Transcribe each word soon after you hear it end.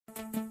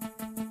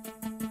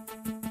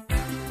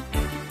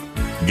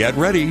Get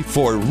ready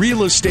for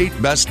Real Estate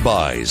Best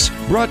Buys,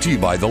 brought to you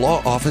by the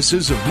law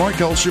offices of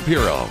Mark L.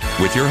 Shapiro,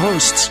 with your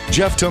hosts,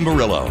 Jeff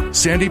Tamburillo,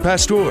 Sandy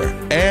Pastor,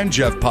 and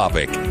Jeff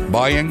Popick.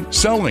 Buying,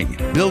 selling,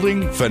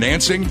 building,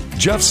 financing.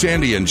 Jeff,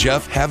 Sandy, and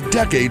Jeff have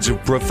decades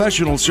of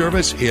professional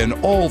service in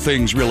all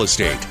things real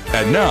estate.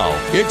 And now,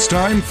 it's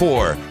time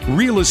for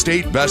Real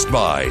Estate Best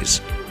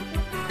Buys.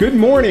 Good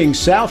morning,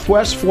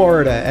 Southwest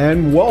Florida,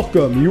 and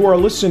welcome. You are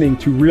listening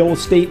to Real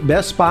Estate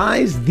Best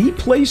Buys, the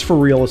place for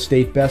real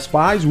estate Best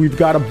Buys. We've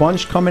got a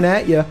bunch coming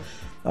at you.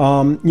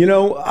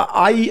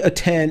 I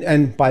attend,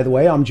 and by the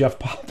way, I'm Jeff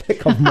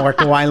Popick of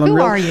Marco Island Who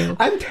Realty. are you?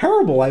 I'm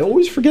terrible. I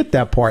always forget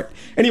that part.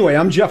 Anyway,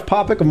 I'm Jeff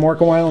Popick of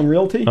Marco Island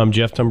Realty. I'm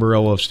Jeff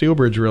Tamburillo of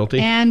Steelbridge Realty.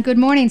 And good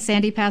morning,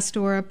 Sandy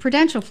Pastor of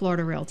Prudential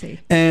Florida Realty.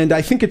 And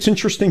I think it's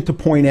interesting to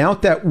point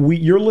out that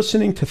you're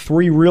listening to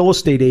three real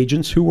estate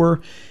agents who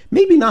are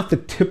maybe not the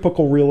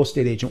typical real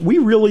estate agent. We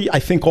really, I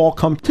think, all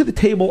come to the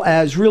table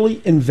as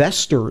really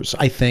investors,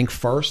 I think,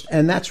 first.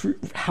 And that's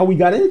how we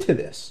got into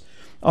this.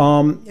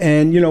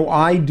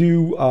 I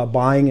do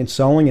buying and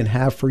selling and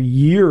have for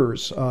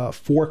years,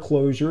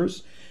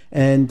 foreclosures.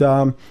 And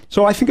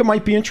so I think it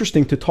might be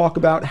interesting to talk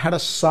about how to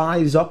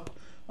size up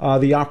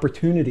the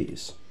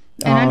opportunities.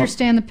 And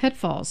understand the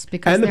pitfalls,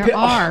 because there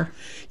are.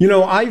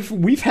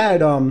 We've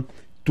had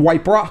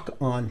Dwight Brock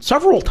on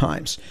several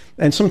times.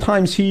 And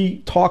sometimes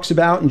he talks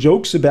about and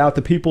jokes about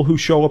the people who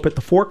show up at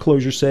the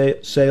foreclosure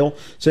sale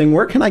saying,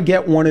 where can I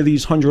get one of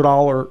these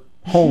 $100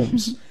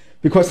 homes?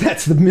 Because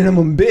that's the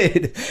minimum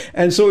bid.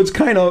 And so it's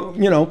kind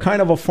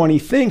of a funny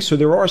thing. So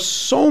there are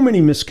so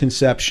many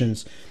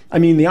misconceptions. I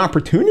mean, the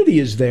opportunity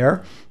is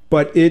there,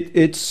 but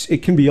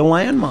it can be a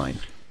landmine.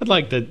 I'd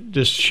like to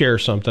just share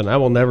something. I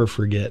will never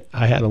forget.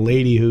 I had a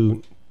lady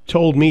who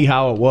told me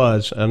how it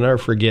was. I'll never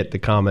forget the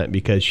comment,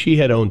 because she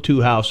had owned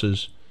two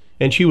houses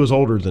and she was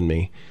older than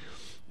me.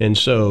 And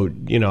so,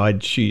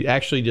 she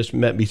actually just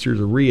met me through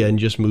the RIA and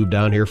just moved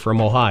down here from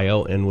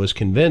Ohio and was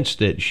convinced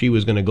that she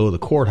was going to go to the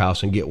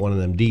courthouse and get one of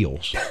them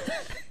deals.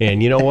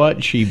 And you know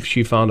what?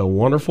 She found a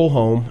wonderful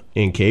home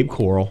in Cape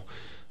Coral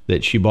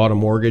that she bought a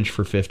mortgage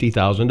for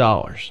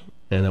 $50,000.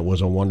 And it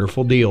was a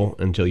wonderful deal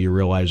until you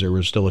realize there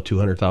was still a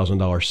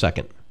 $200,000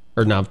 second.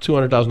 Or now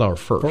 $200,000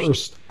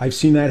 first. I've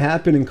seen that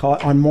happen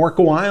on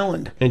Marco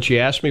Island. And she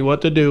asked me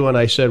what to do, and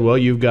I said, "Well,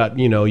 you've got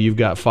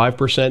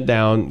 5%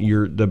 down.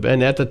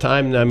 And at the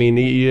time, I mean,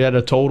 you had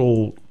a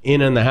total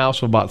in the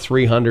house of about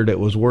 $300.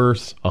 It was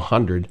worth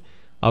 $100.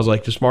 I was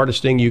like, the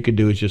smartest thing you could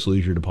do is just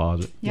lose your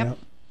deposit. Yep.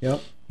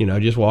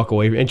 Just walk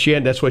away. And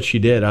that's what she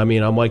did. I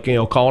mean, I'm like,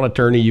 call an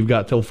attorney. You've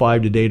got till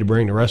 5 today to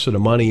bring the rest of the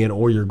money in,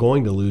 or you're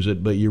going to lose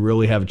it. But you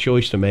really have a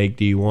choice to make.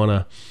 Do you want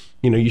to?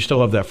 You still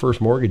have that first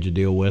mortgage to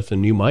deal with,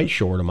 and you might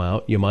short them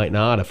out. You might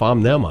not. If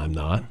I'm them, I'm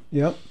not.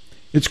 Yep.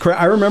 It's crazy.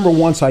 I remember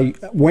once I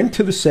went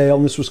to the sale,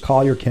 and this was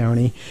Collier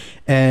County,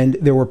 and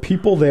there were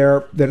people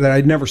there that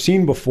I'd never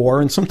seen before.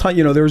 And sometimes,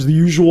 there's the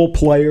usual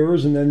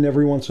players, and then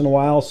every once in a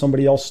while,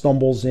 somebody else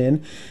stumbles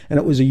in. And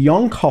it was a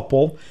young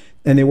couple,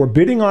 and they were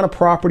bidding on a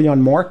property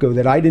on Marco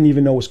that I didn't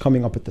even know was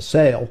coming up at the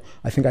sale.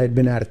 I think I had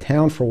been out of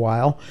town for a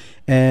while.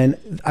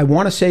 And I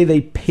want to say they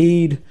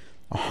paid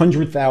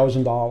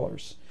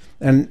 $100,000.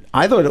 And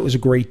I thought it was a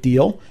great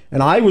deal.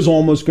 And I was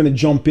almost going to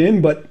jump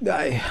in, but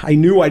I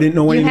knew I didn't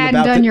know anything about it. You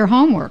hadn't done your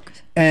homework.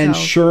 And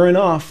sure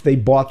enough, they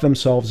bought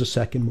themselves a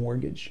second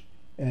mortgage.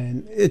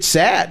 And it's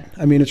sad.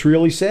 I mean, it's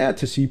really sad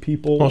to see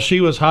people. Well,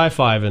 she was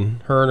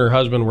high-fiving. Her and her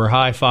husband were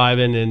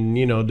high-fiving and,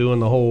 doing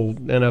the whole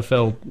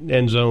NFL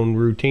end zone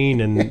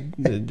routine. And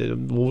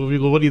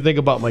what do you think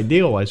about my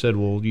deal? I said,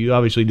 well, you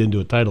obviously didn't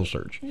do a title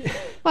search.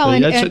 Well,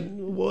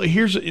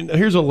 here's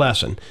a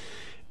lesson.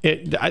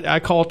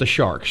 I call it the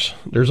sharks.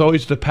 There's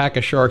always the pack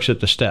of sharks at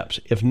the steps.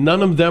 If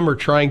none of them are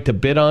trying to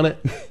bid on it,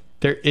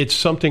 it's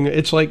something.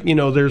 It's like,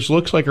 there's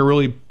looks like a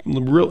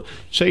real.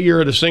 Say you're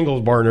at a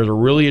singles bar and there's a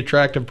really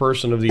attractive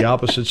person of the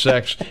opposite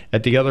sex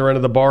at the other end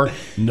of the bar.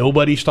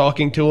 Nobody's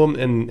talking to them,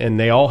 and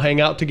they all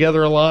hang out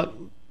together a lot.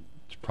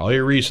 It's probably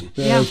a reason.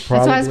 Yeah, that's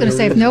what I was going to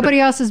say. If nobody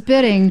else is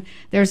bidding,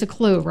 there's a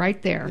clue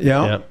right there.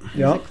 Yeah.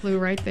 There's a clue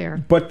right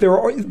there. But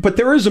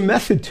there is a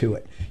method to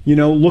it.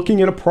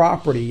 Looking at a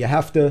property, you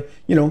have to,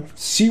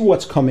 see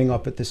what's coming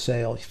up at the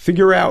sale,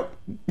 figure out,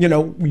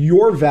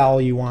 your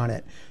value on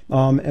it,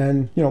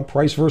 and,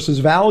 price versus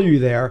value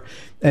there,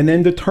 and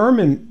then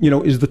determine,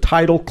 is the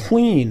title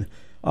clean?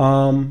 The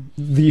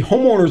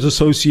homeowners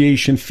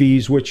association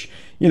fees, which,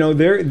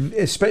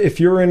 if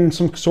you're in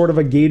some sort of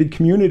a gated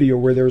community or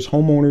where there's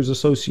homeowners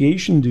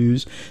association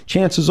dues,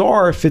 chances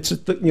are if it's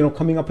at the,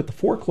 coming up at the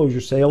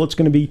foreclosure sale, it's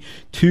going to be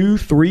 2,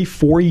 3,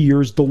 4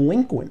 years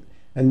delinquent.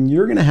 And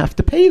you're going to have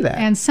to pay that.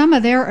 And some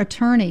of their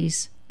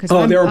attorneys, because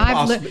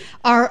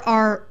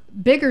are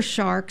bigger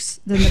sharks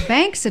than the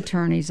bank's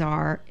attorneys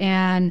are.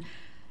 And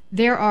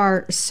there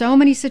are so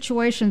many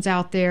situations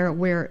out there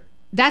where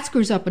that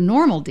screws up a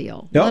normal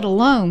deal, let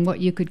alone what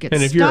you could get.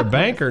 And if you're a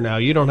banker now,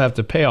 you don't have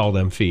to pay all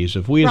them fees.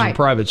 If we as a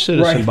private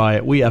citizen buy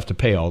it, we have to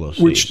pay all those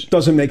fees. Which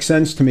doesn't make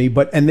sense to me.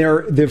 But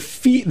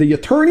the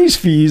attorney's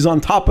fees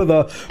on top of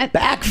the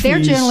back fees.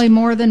 They're generally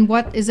more than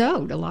what is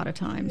owed a lot of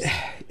times.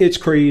 It's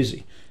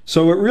crazy.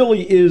 So it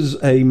really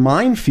is a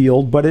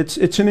minefield, but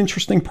it's an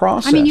interesting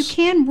process. I mean, you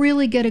can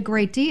really get a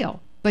great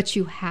deal, but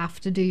you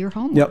have to do your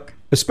homework. Yep.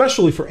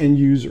 Especially for end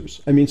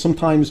users. I mean,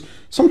 sometimes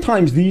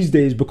these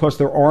days, because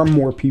there are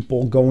more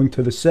people going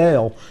to the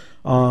sale,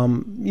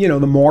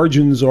 the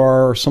margins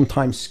are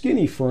sometimes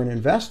skinny for an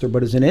investor.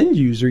 But as an end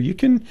user, you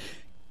can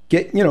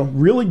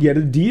really get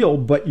a deal,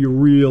 but you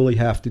really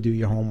have to do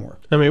your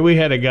homework. I mean, we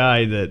had a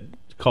guy that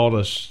called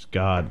us,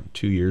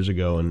 2 years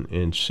ago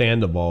in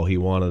Sandoval. He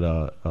wanted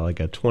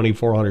a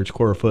 2,400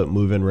 square foot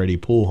move-in ready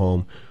pool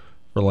home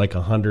for like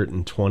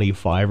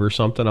 125 or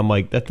something. I'm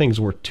like, that thing's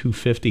worth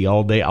 $250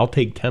 all day. I'll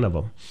take 10 of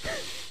them.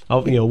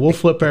 We'll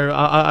flip there.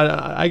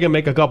 I can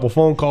make a couple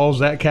phone calls.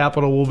 That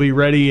capital will be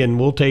ready, and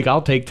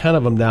I'll take 10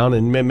 of them down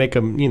and make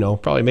them,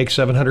 probably make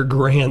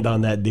 $700,000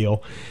 on that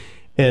deal.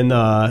 And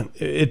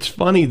it's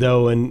funny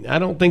though, and I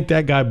don't think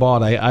that guy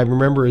bought. I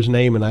remember his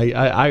name, and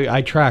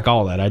I track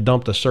all that. I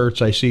dump the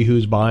certs. I see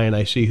who's buying.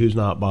 I see who's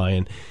not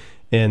buying,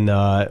 and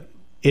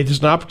it's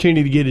an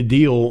opportunity to get a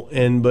deal.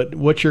 But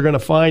what you're going to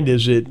find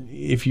is that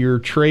if you're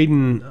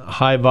trading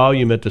high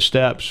volume at the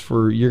steps,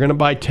 you're going to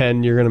buy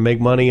 10, you're going to make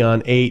money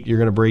on 8, you're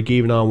going to break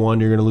even on 1,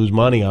 you're going to lose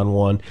money on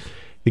 1.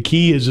 The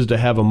key is to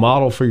have a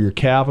model for your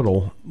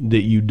capital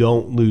that you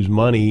don't lose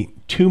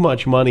too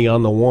much money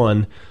on the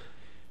 1.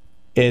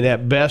 And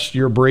at best,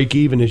 your break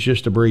even is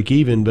just a break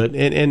even. But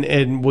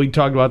and we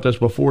talked about this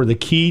before. The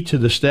key to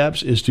the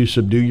steps is to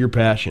subdue your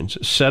passions.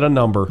 Set a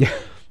number. Yeah.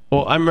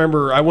 Well, I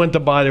remember I went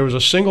to buy. There was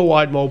a single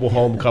wide mobile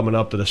home coming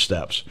up to the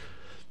steps,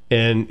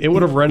 and it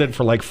would have rented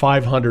for like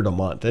 $500 a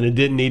month, and it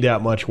didn't need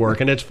that much work.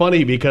 And it's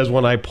funny because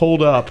when I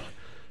pulled up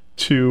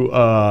to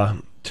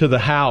the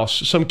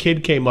house, some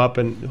kid came up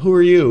and, "Who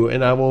are you?"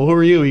 And who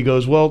are you? He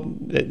goes, "Well."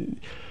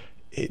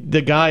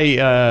 The guy,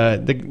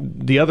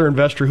 the other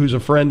investor who's a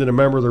friend and a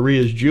member of the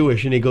RIA is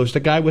Jewish, and he goes, "The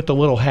guy with the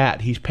little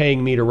hat, he's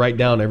paying me to write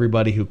down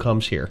everybody who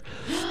comes here."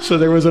 So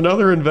there was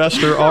another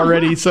investor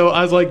already. So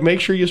I was like, "Make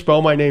sure you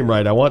spell my name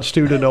right. I want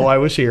Stu to know I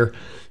was here."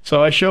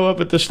 So I show up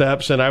at the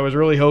steps, and I was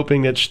really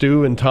hoping that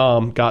Stu and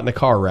Tom got in a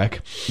car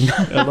wreck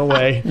on the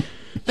way.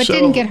 But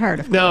didn't get hurt,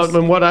 of course. No,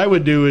 and what I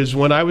would do is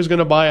when I was going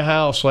to buy a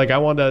house, like I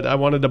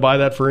wanted to buy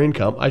that for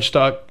income, I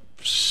stuck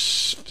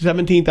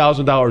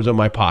 $17,000 in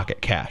my pocket,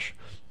 cash.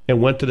 And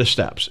went to the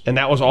steps, and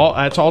that's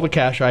all the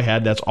cash I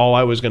had. That's all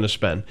I was going to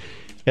spend.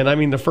 And I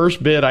mean, the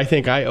first bid, I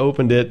think I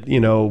opened it,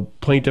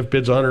 plaintiff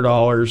bids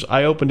 $100.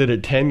 I opened it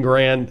at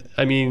 $10,000.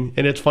 I mean,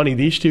 and it's funny,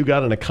 these two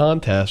got in a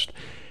contest,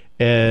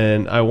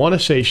 and I want to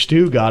say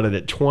Stu got it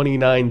at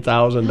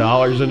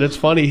 $29,000. And it's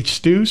funny,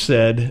 Stu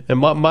said, and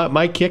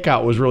my kick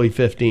out was really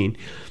 15.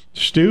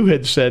 Stu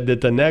had said that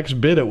the next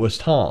bid it was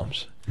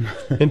Tom's,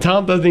 and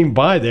Tom doesn't even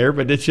buy there,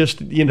 but it's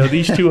just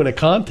these two in a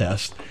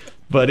contest.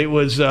 But it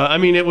was,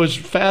 it was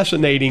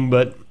fascinating.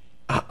 But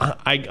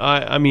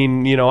I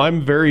mean,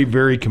 I'm very,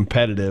 very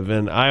competitive,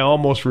 and I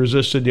almost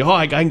resisted.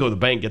 I can go to the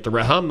bank, get the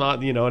rest. I'm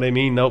not, you know what I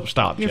mean? Nope,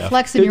 stop. You're Jeff.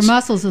 Flexing your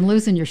muscles and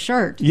losing your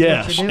shirt.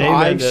 Yes,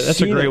 amen.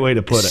 That's a great way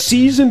to put it.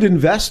 Seasoned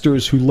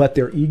investors who let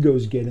their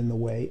egos get in the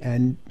way,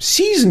 and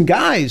seasoned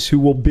guys who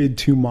will bid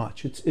too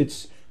much.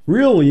 It's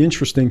really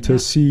interesting to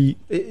see.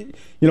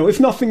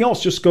 If nothing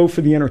else, just go for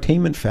the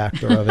entertainment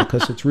factor of it,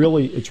 because it's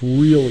really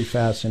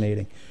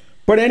fascinating.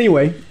 But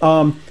anyway,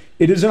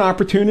 it is an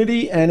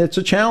opportunity and it's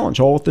a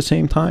challenge all at the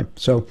same time.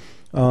 So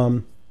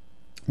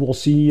we'll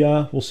see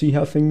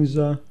how things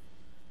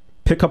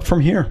pick up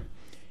from here.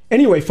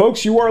 Anyway,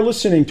 folks, you are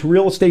listening to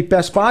Real Estate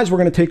Best Buys. We're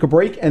going to take a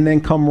break and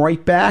then come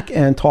right back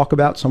and talk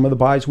about some of the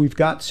buys we've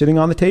got sitting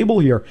on the table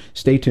here.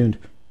 Stay tuned.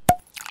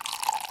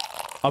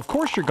 Of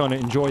course, you're going to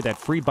enjoy that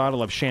free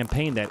bottle of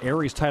champagne that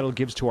Aries Title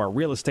gives to our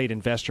real estate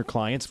investor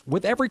clients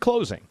with every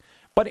closing.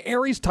 But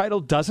Aries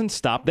Title doesn't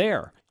stop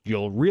there.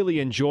 You'll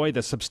really enjoy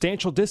the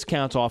substantial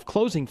discounts off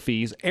closing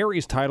fees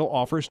Aries Title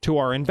offers to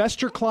our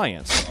investor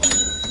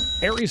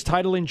clients. Aries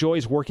Title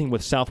enjoys working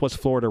with Southwest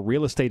Florida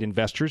real estate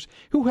investors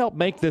who help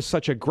make this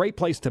such a great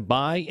place to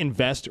buy,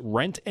 invest,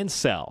 rent, and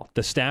sell.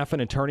 The staff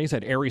and attorneys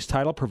at Aries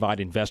Title provide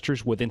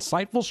investors with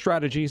insightful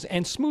strategies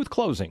and smooth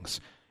closings.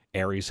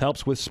 Aries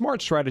helps with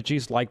smart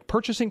strategies like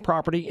purchasing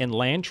property in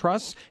land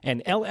trusts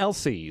and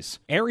LLCs.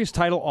 Aries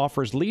Title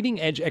offers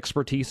leading-edge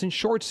expertise in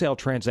short sale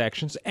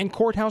transactions and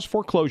courthouse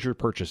foreclosure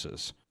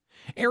purchases.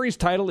 Aries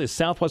Title is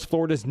Southwest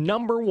Florida's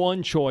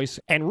 #1 choice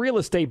and Real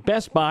Estate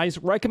Best Buys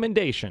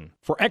recommendation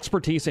for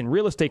expertise in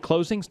real estate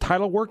closings,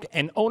 title work,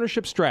 and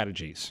ownership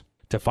strategies.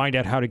 To find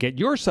out how to get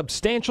your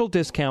substantial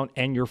discount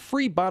and your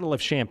free bottle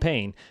of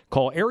champagne,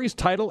 call Aries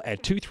Title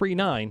at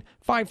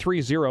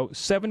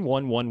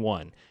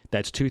 239-530-7111.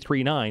 That's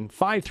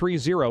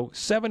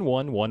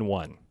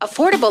 239-530-7111.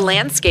 Affordable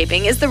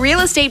Landscaping is the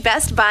real estate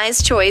Best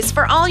Buy's choice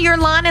for all your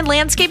lawn and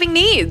landscaping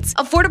needs.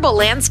 Affordable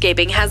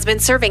Landscaping has been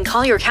serving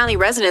Collier County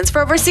residents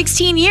for over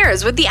 16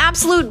 years with the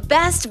absolute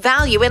best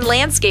value in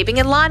landscaping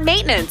and lawn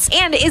maintenance,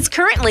 and is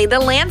currently the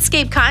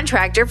landscape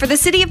contractor for the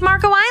city of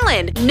Marco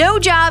Island. No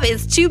job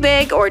is too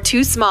big or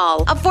too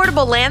small.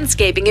 Affordable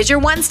Landscaping is your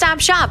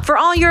one-stop shop for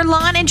all your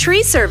lawn and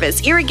tree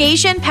service,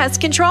 irrigation, pest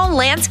control,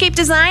 landscape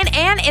design,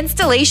 and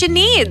installation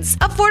needs.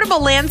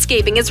 Affordable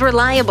Landscaping is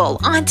reliable,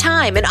 on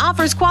time, and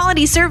offers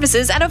quality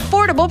services at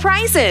affordable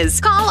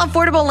prices. Call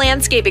Affordable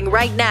Landscaping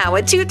right now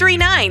at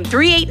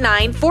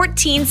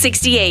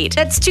 239-389-1468.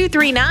 That's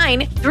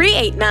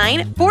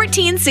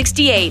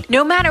 239-389-1468.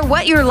 No matter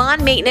what your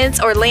lawn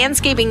maintenance or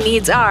landscaping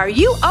needs are,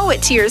 you owe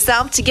it to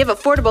yourself to give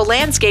Affordable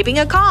Landscaping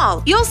a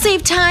call. You'll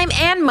save time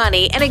and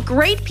money and a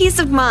great peace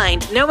of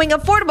mind knowing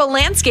Affordable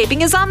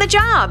Landscaping is on the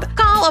job.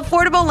 Call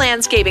Affordable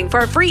Landscaping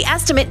for a free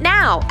estimate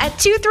now at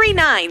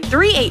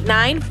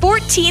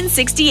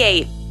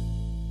 239-389-1468.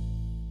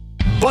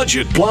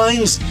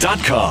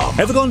 BudgetBlinds.com.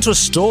 Ever gone to a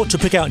store to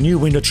pick out new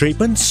window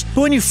treatments?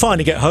 But when you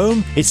finally get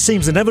home, it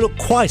seems they never look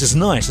quite as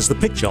nice as the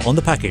picture on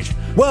the package.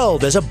 Well,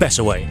 there's a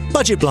better way.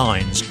 Budget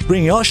Blinds,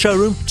 bringing our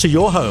showroom to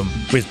your home.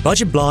 With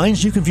Budget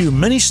Blinds, you can view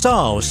many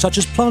styles such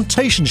as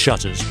plantation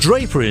shutters,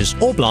 draperies,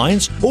 or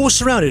blinds, all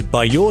surrounded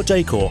by your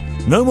decor.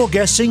 No more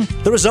guessing.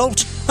 The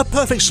result? A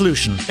perfect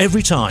solution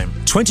every time.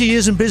 20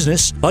 years in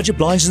business, Budget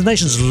Blinds is the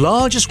nation's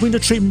largest window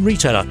treatment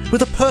retailer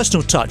with a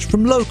personal touch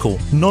from local,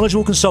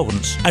 knowledgeable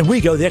consultants. And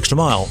we go the extra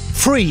mile.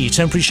 Free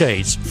temporary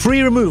shades,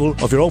 free removal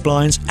of your old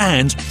blinds,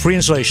 and free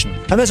installation.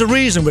 And there's a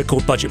reason we're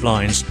called Budget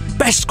Blinds.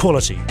 Best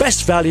quality,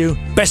 best value,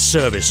 best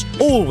service,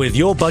 all with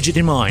your budget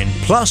in mind.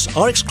 Plus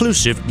our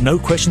exclusive no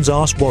questions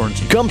asked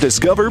warranty. Come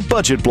discover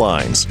Budget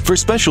Blinds. For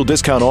special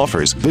discount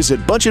offers,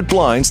 visit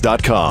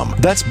BudgetBlinds.com.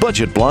 That's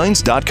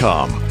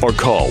BudgetBlinds.com. Or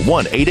call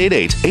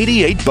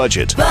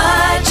 1-888-88-BUDGET.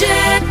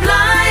 Budget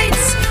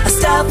Blinds, a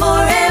style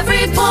for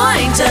every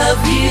point of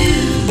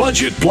view.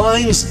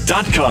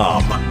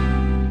 BudgetBlinds.com.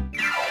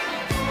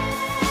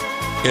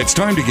 It's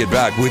time to get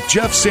back with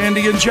Jeff,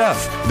 Sandy, and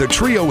Jeff, the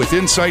trio with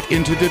insight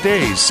into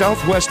today's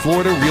Southwest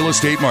Florida real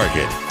estate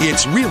market.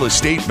 It's Real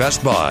Estate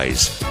Best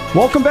Buys.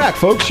 Welcome back,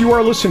 folks. You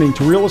are listening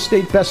to Real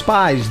Estate Best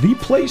Buys, the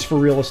place for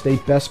real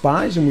estate Best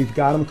Buys, and we've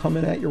got them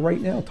coming at you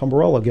right now.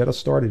 Tumbarella, get us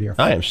started here.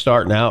 I am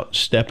starting out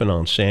stepping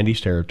on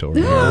Sandy's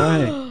territory. All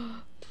right.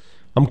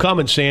 I'm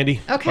coming, Sandy.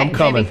 Okay, I'm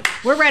coming. baby.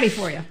 We're ready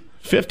for you.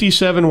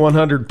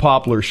 57100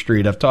 Poplar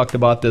Street. I've talked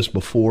about this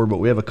before, but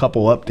we have a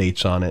couple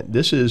updates on it.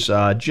 This is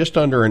just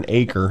under an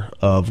acre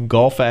of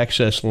Gulf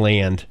access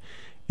land.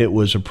 It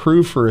was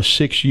approved for a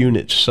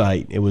 6-unit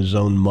site. It was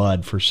zoned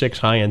MUD for 6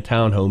 high-end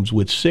townhomes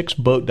with 6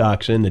 boat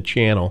docks in the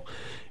channel.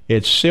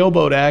 It's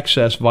sailboat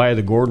access via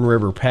the Gordon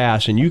River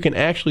Pass, and you can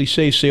actually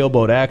say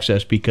sailboat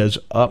access because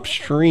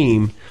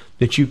upstream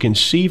that you can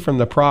see from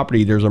the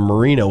property, there's a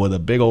marina with a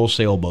big old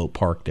sailboat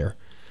parked there.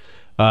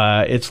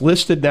 It's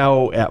listed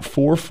now at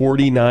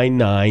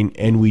 $449,900,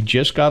 and we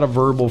just got a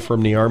verbal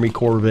from the Army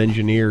Corps of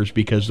Engineers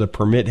because the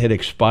permit had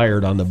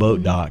expired on the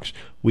boat docks.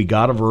 We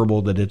got a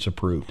verbal that it's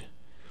approved.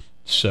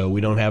 So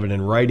we don't have it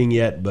in writing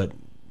yet, but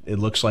it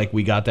looks like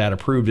we got that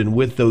approved. And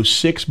with those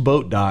 6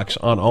 boat docks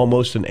on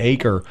almost an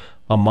acre,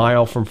 a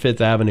mile from 5th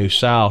Avenue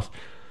South,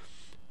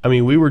 I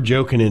mean, we were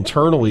joking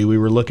internally. We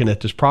were looking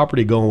at this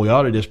property going, we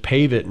ought to just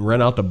pave it and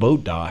rent out the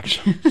boat docks.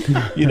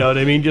 You know what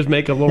I mean? Just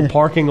make a little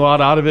parking lot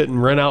out of it and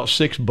rent out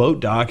 6 boat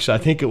docks. I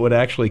think it would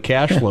actually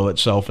cash flow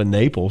itself in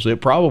Naples. It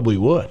probably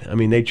would. I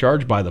mean, they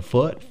charge by the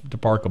foot to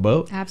park a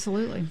boat.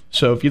 Absolutely.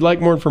 So if you'd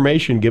like more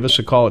information, give us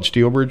a call at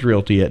Steelbridge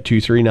Realty at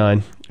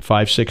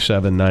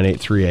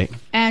 239-567-9838.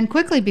 And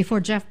quickly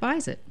before Jeff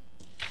buys it,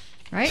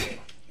 right?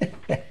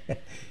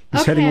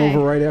 He's heading over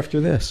right after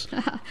this.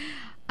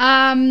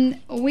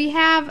 We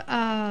have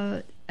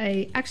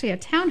actually a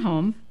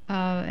townhome,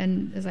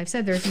 and as I've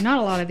said, there's not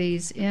a lot of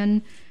these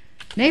in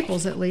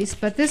Naples at least,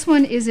 but this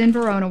one is in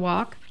Verona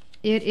Walk.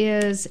 It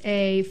is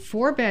a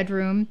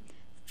 4-bedroom,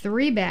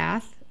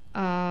 3-bath,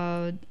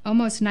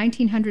 almost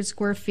 1,900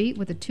 square feet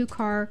with a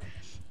 2-car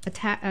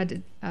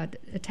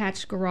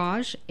attached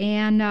garage,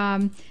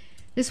 and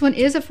this one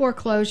is a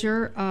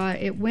foreclosure.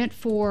 It went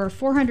for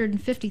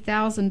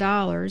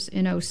 $450,000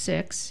 in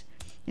 2006.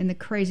 In the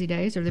crazy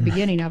days, or the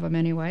beginning of them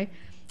anyway.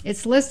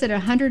 It's listed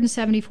at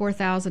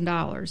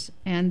 $174,000,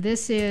 and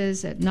this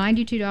is at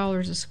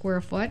 $92 a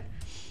square foot.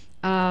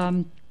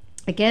 Again,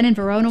 in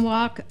Verona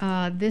Walk,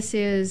 this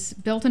is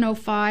built in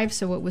 2005,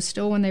 so it was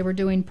still when they were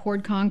doing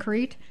poured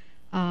concrete.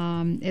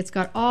 It's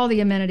got all the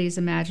amenities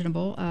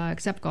imaginable,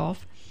 except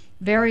golf.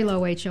 Very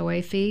low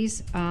HOA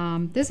fees.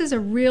 This is a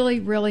really,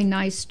 really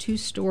nice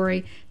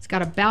 2-story. It's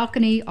got a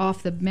balcony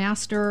off the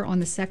master on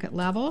the 2nd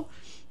level.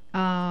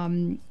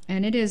 And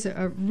it is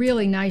a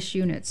really nice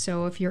unit.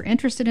 So if you're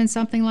interested in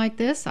something like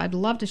this, I'd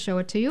love to show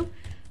it to you.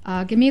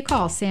 Give me a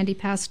call, Sandy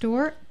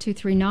Pastor,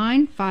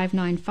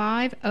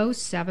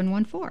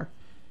 239-595-0714.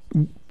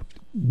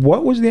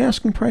 What was the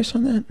asking price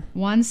on that?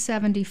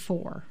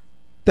 $174.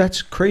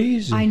 That's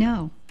crazy. I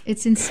know.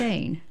 It's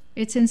insane.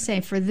 It's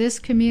insane for this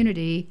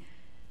community.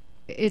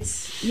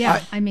 It's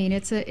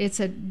it's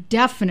a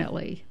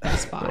definitely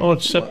Best Buy. Well,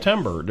 it's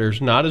September.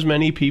 There's not as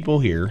many people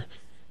here.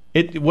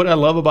 What I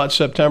love about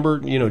September,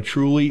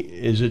 truly,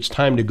 is it's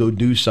time to go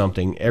do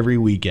something every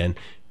weekend,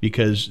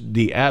 because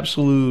the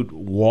absolute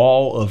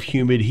wall of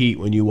humid heat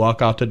when you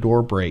walk out the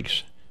door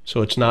breaks.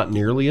 So it's not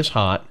nearly as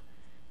hot,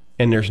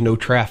 and there's no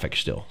traffic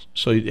still.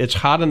 So it's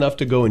hot enough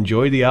to go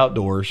enjoy the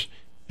outdoors.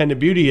 And the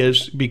beauty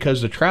is,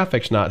 because the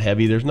traffic's not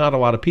heavy, there's not a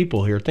lot of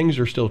people here. Things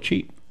are still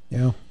cheap.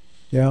 Yeah.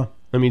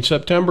 I mean,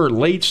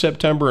 late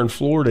September in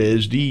Florida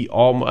is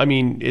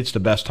it's the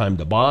best time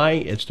to buy.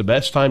 It's the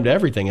best time to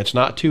everything. It's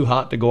not too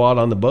hot to go out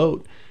on the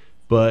boat,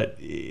 but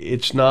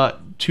it's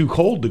not too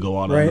cold to go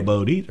out on the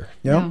boat either.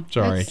 Yeah. No,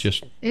 Sorry,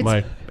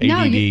 my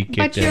ADD kicked in.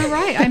 But you're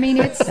right. I mean,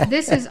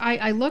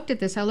 I looked at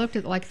this. I looked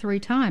at it like 3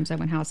 times. I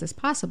went, how is this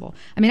possible?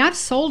 I mean, I've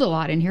sold a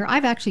lot in here.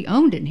 I've actually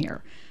owned in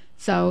here.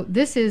 So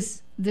this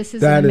is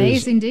an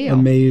amazing deal.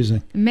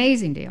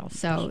 Amazing deal.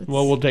 So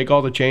we'll take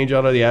all the change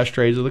out of the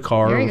ashtrays of the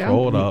car and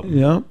roll it up.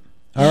 Yeah.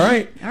 All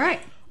right.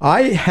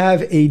 I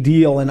have a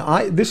deal,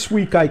 and this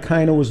week I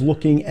kind of was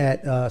looking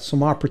at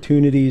some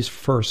opportunities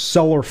for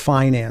seller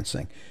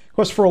financing.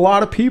 Because for a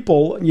lot of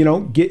people,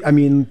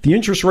 the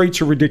interest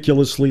rates are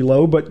ridiculously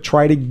low, but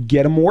try to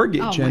get a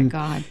mortgage. Oh, my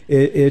God.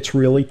 It's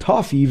really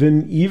tough.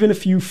 Even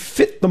if you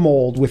fit the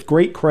mold with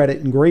great credit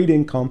and great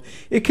income,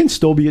 it can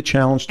still be a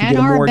challenge to get a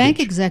mortgage. And our bank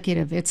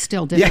executive, it's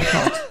still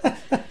difficult.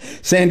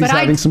 Sandy's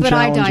having some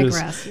challenges. But I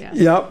digress, yes.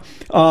 Yep.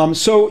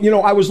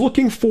 So, I was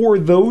looking for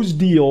those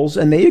deals,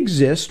 and they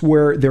exist,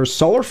 where there's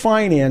seller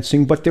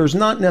financing, but there's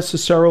not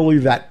necessarily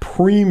that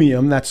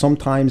premium that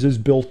sometimes is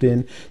built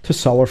in to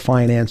seller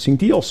financing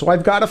deals. So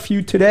I've got a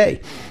few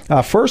today.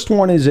 First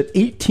one is at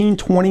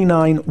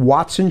 1829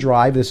 Watson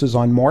Drive. This is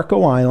on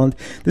Marco Island.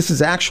 This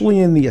is actually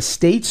in the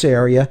Estates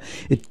area.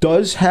 It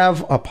does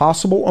have a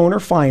possible owner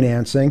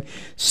financing,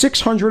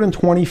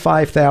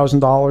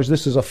 $625,000.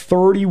 This is a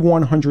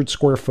 3,100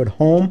 square foot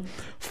home.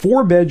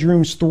 4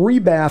 bedrooms, 3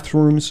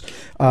 bathrooms,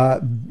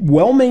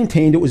 well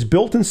maintained. It was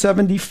built in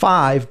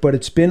 75, but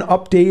it's been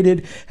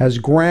updated, has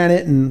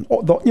granite and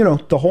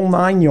the whole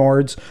 9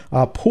 yards,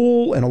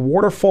 pool and a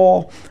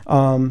waterfall.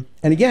 And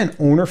again,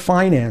 owner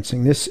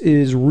financing. This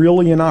is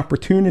really an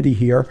opportunity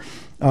here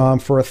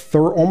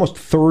for almost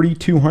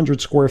 3,200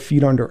 square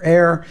feet under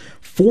air,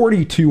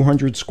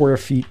 4,200 square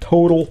feet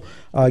total.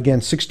 Again,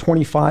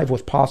 $625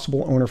 with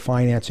possible owner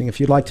financing. If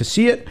you'd like to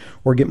see it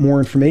or get more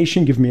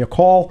information, give me a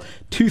call,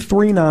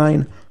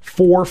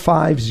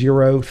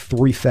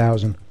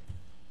 239-450-3000.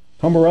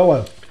 Tom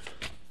Morello.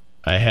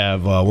 I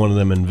have one of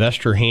them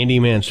investor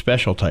handyman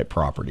special type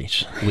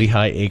properties,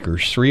 Lehigh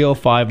Acres,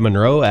 305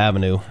 Monroe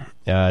Avenue.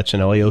 It's an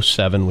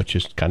LE07, which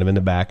is kind of in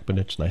the back, but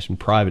it's nice and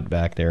private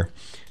back there.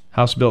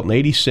 House built in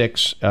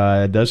 86,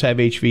 does have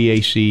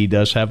HVAC,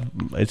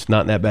 it's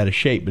not in that bad a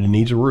shape, but it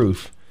needs a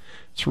roof.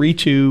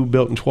 3.2,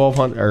 built in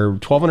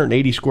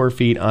 1,280 square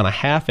feet on a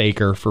half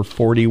acre for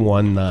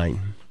 $41,900.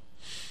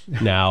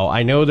 Now,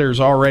 I know there's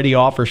already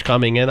offers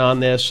coming in on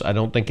this. I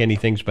don't think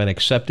anything's been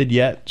accepted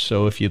yet.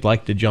 So if you'd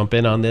like to jump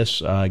in on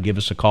this, give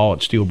us a call at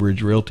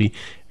Steelbridge Realty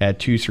at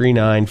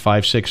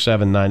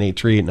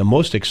 239-567-983. And the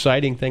most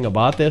exciting thing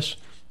about this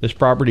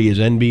property is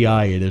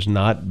NBI. It is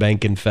not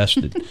bank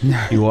infested.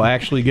 You will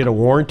actually get a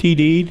warranty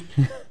deed,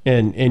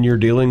 and you're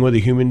dealing with a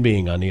human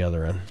being on the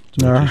other end.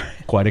 So which is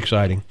quite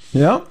exciting.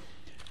 Yeah.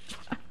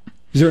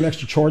 Is there an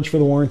extra charge for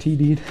the warranty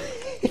deed?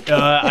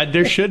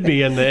 There should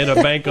be in a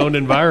bank-owned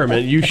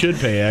environment. You should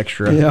pay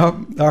extra. Yeah.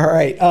 All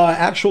right.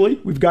 Actually,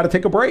 we've got to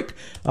take a break.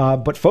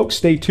 But folks,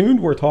 stay tuned.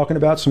 We're talking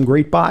about some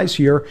great buys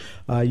here.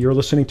 You're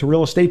listening to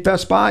Real Estate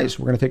Best Buys.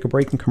 We're going to take a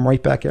break and come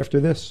right back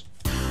after this.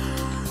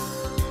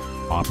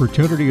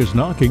 Opportunity is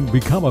knocking.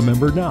 Become a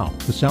member now.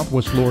 The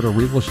Southwest Florida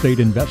Real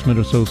Estate Investment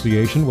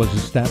Association was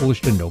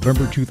established in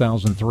November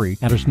 2003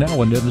 and is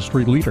now an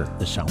industry leader.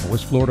 The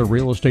Southwest Florida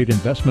Real Estate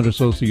Investment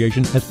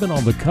Association has been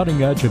on the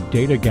cutting edge of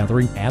data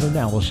gathering and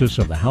analysis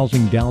of the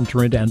housing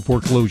downtrend and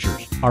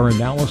foreclosures. Our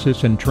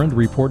analysis and trend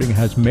reporting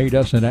has made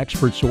us an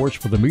expert source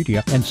for the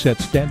media and set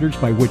standards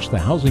by which the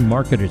housing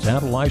market is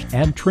analyzed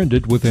and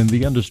trended within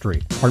the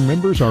industry. Our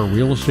members are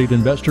real estate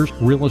investors,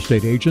 real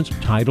estate agents,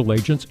 title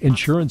agents,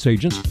 insurance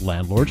agents,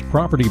 landlords,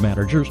 property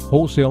managers,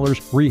 wholesalers,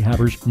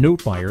 rehabbers,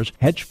 note buyers,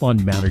 hedge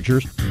fund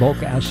managers,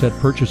 bulk asset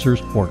purchasers,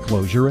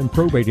 foreclosure and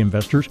probate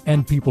investors,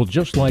 and people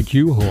just like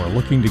you who are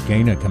looking to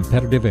gain a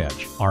competitive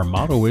edge. Our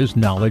motto is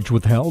knowledge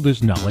withheld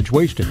is knowledge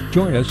wasted.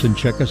 Join us and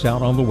check us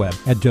out on the web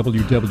at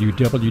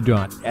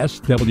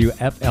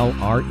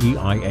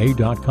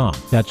www.swflreia.com.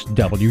 That's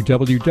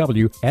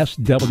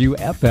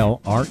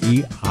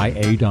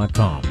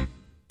www.swflreia.com.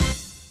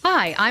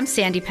 Hi, I'm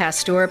Sandy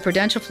Pasteur,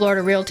 Prudential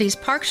Florida Realty's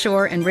Park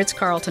Shore and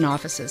Ritz-Carlton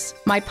offices.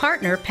 My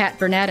partner, Pat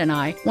Burnett, and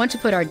I want to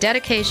put our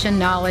dedication,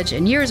 knowledge,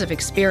 and years of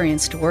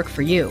experience to work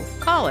for you.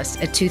 Call us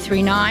at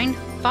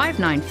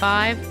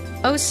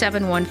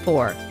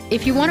 239-595-0714.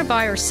 If you want to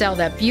buy or sell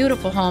that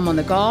beautiful home on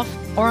the Gulf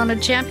or on a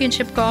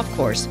championship golf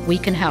course, we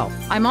can help.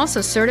 I'm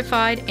also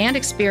certified and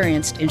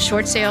experienced in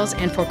short sales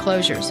and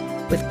foreclosures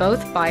with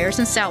both buyers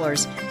and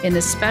sellers in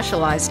this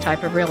specialized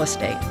type of real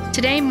estate.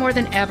 Today, more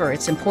than ever,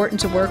 it's important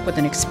to work with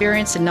an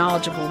experienced and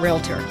knowledgeable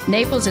realtor.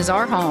 Naples is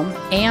our home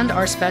and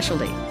our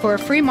specialty. For a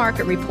free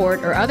market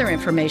report or other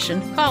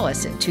information, call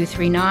us at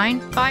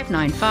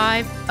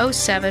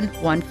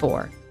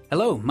 239-595-0714.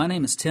 Hello, my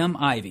name is Tim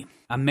Ivey.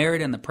 I'm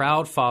married and the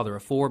proud father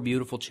of 4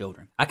 beautiful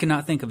children. I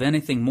cannot think of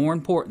anything more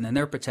important than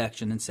their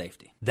protection and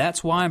safety.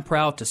 That's why I'm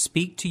proud to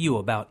speak to you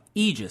about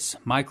Aegis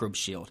Microbe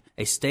Shield,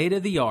 a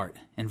state-of-the-art,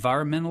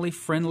 environmentally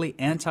friendly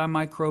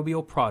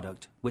antimicrobial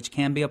product which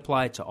can be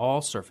applied to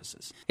all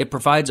surfaces. It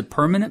provides a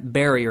permanent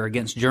barrier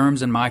against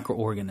germs and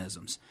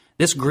microorganisms.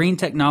 This green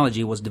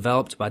technology was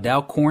developed by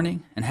Dow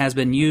Corning and has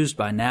been used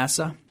by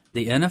NASA,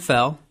 the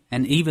NFL,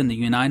 and even the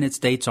United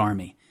States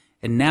Army.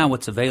 And now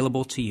it's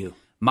available to you.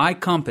 My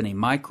company,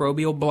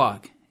 Microbial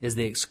Block, is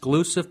the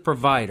exclusive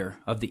provider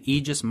of the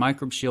Aegis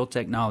Microbe Shield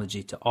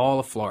technology to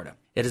all of Florida.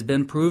 It has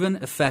been proven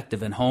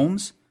effective in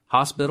homes,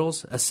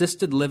 hospitals,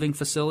 assisted living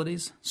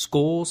facilities,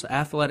 schools,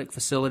 athletic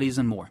facilities,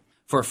 and more.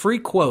 For a free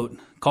quote,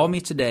 call me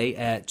today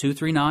at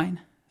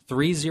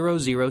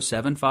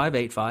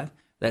 239-300-7585.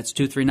 That's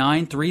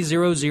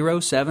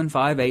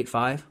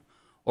 239-300-7585.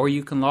 Or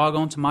you can log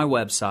on to my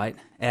website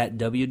at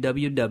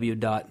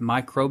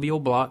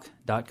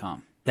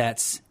www.microbialblock.com.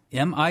 That's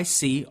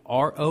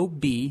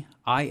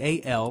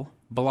MICROBIAL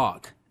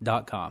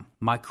block.com.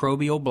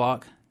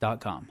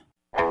 Microbialblock.com.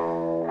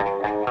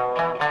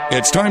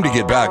 It's time to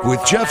get back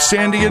with Jeff,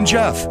 Sandy, and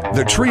Jeff,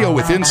 the trio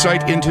with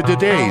insight into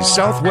today's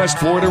Southwest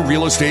Florida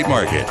real estate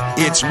market.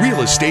 It's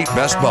Real Estate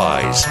Best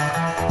Buys.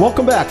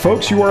 Welcome back,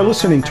 folks. You are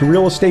listening to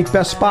Real Estate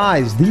Best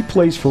Buys, the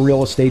place for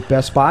real estate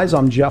best buys.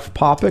 I'm Jeff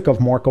Popick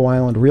of Marco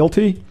Island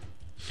Realty.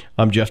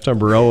 I'm Jeff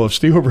Tamburello of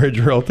Steel Bridge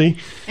Realty.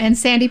 And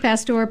Sandy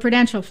Pastor,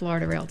 Prudential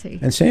Florida Realty.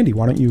 And Sandy,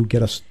 why don't you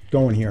get us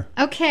going here?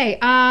 Okay,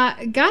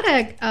 got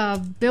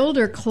a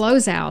builder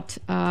closeout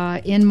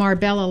in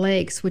Marbella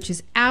Lakes, which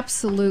is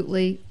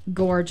absolutely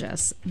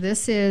gorgeous.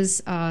 This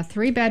is a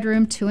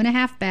 3-bedroom,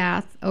 2.5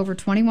 bath, over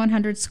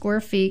 2,100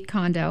 square feet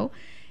condo.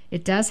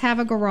 It does have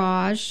a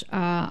garage.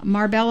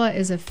 Marbella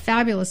is a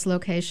fabulous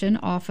location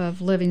off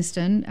of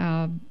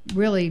Livingston,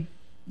 really,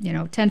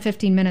 10,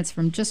 15 minutes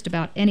from just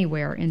about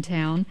anywhere in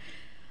town.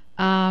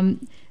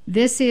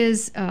 This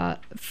is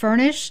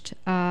furnished.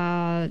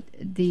 Has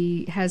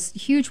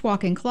huge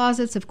walk-in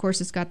closets. Of course,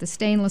 it's got the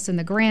stainless and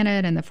the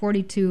granite and the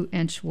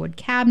 42-inch wood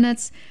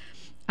cabinets.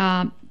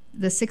 The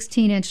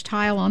 16-inch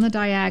tile on the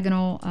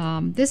diagonal.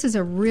 This is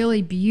a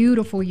really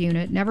beautiful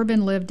unit, never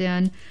been lived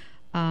in.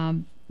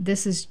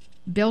 This is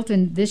built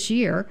in this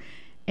year.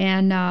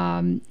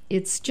 And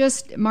it's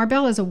just,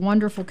 Marbella is a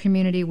wonderful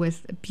community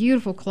with a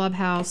beautiful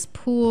clubhouse,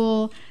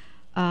 pool,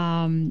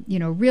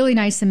 really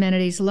nice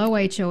amenities, low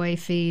HOA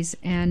fees,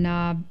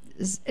 and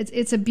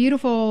it's a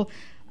beautiful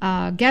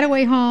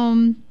getaway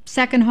home,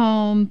 second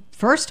home,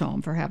 first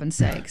home, for heaven's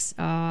sakes.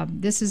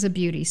 This is a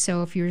beauty.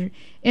 So if you're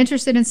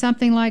interested in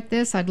something like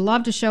this, I'd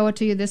love to show it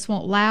to you. This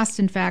won't last.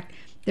 In fact,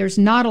 there's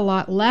not a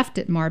lot left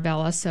at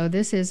Marbella, so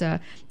this is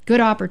a good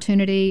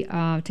opportunity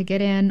to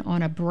get in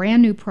on a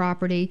brand new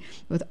property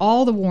with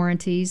all the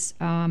warranties,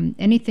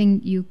 anything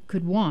you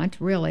could want,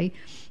 really.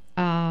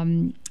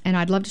 And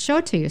I'd love to show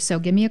it to you. So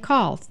give me a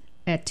call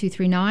at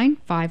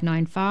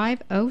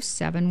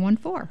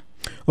 239-595-0714.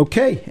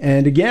 Okay,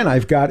 and again,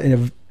 I've got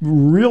a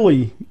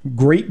really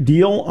great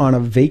deal on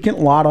a vacant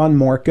lot on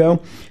Marco,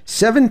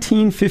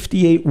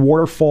 1758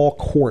 Waterfall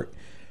Court.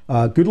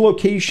 Good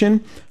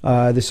location.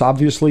 This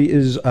obviously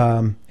is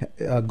a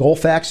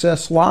Gulf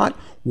access lot,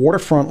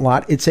 waterfront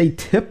lot. It's a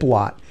tip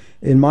lot.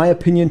 In my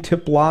opinion,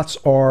 tip lots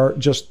are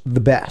just the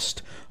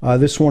best.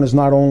 This one is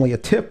not only a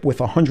tip with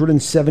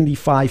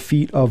 175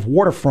 feet of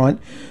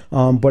waterfront,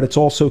 but it's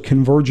also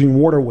converging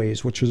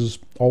waterways, which is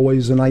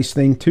always a nice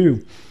thing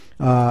too.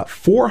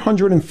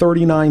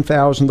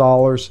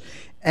 $439,000.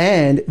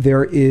 And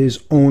there is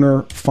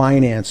owner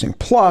financing.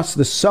 Plus,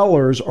 the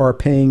sellers are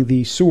paying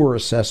the sewer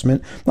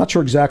assessment. Not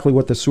sure exactly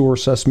what the sewer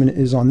assessment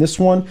is on this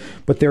one,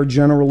 but they're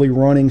generally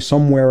running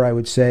somewhere, I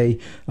would say,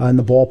 in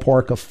the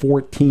ballpark of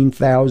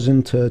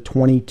 $14,000 to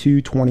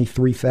 $22,000,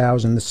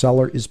 $23,000. The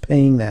seller is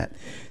paying that.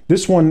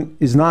 This one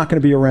is not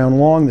going to be around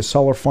long. The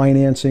seller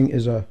financing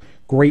is a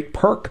great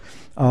perk.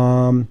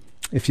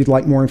 If you'd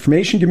like more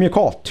information, give me a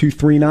call,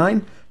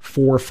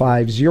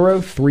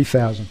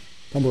 239-450-3000.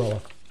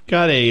 Umbrella.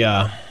 Got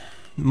a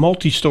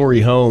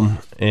multi-story home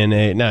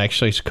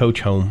actually it's a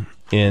coach home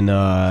in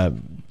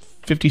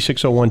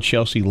 5601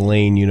 Chelsea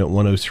Lane, Unit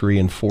 103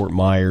 in Fort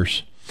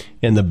Myers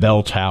in the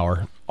Bell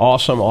Tower.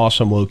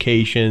 Awesome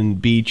location,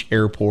 beach,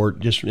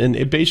 airport. And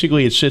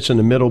it sits in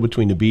the middle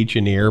between the beach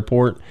and the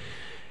airport.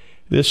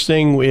 This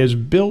thing is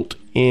built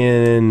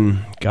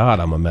in,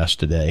 God, I'm a mess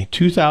today,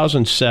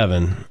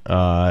 2007,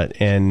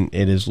 and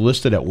it is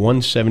listed at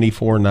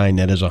 $174,900.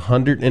 That is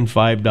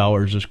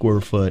 $105 a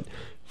square foot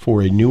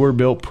for a newer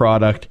built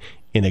product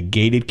in a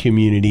gated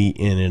community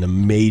in an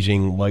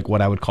amazing, like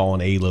what I would call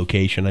an A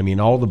location. I mean,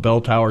 all the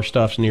bell tower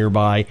stuff's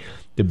nearby.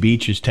 The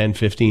beach is 10,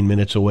 15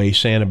 minutes away.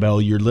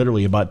 Sanibel, you're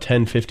literally about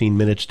 10, 15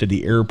 minutes to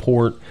the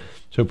airport.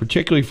 So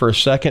particularly for a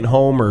second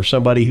home or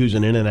somebody who's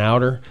an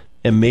in-and-outer,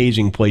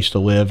 amazing place to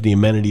live. The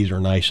amenities are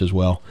nice as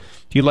well.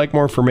 If you'd like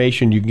more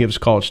information, you can give us a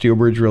call at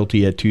Steelbridge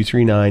Realty at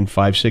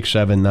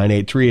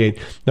 239-567-9838.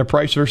 The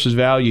price versus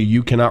value,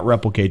 you cannot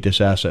replicate this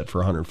asset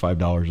for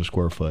 $105 a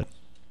square foot.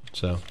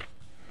 So,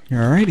 all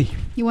righty.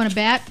 You want to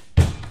bet?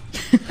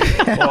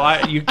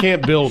 Well, you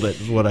can't build it,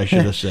 is what I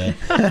should have said.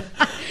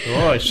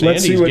 Oh,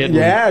 Sandy's getting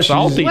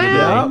salty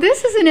well, today.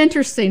 This is an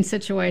interesting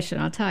situation,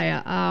 I'll tell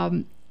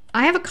you.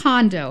 I have a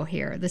condo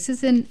here. This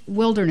is in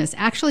Wilderness.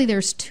 Actually,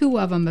 there's 2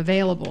 of them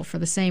available for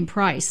the same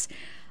price.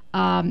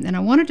 And I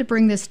wanted to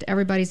bring this to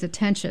everybody's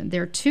attention.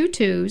 They're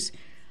 2s,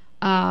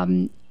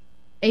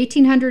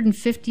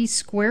 1,850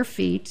 square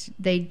feet.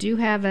 They do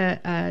have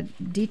a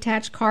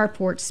detached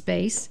carport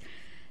space.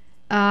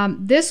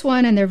 This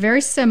one, and they're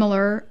very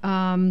similar,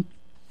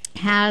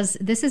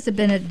 this has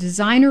been a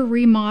designer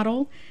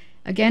remodel.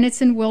 Again,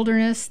 it's in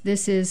Wilderness.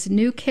 This is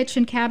new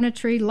kitchen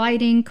cabinetry,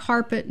 lighting,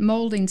 carpet,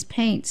 moldings,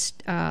 paints,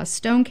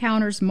 stone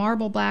counters,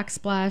 marble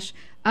backsplash,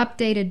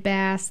 updated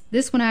baths.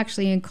 This one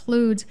actually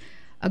includes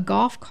a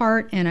golf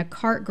cart and a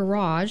cart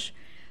garage.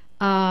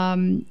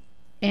 And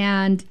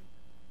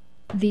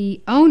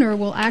the owner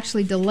will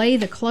actually delay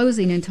the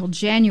closing until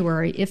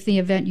January if the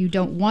event you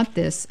don't want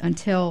this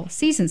until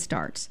season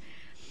starts.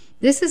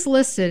 This is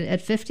listed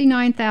at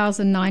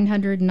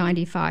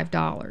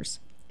 $59,995.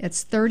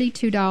 It's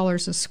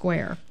 $32 a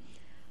square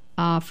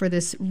for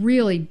this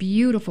really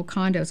beautiful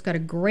condo. It's got a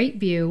great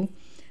view,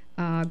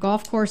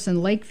 golf course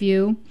and lake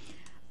view.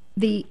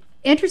 The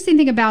interesting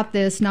thing about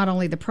this, not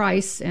only the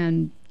price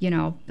and,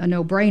 a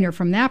no-brainer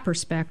from that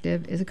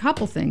perspective, is a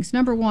couple things.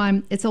 Number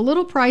one, it's a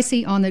little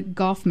pricey on the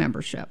golf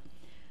membership.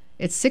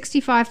 It's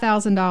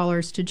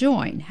 $65,000 to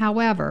join.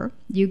 However,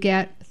 you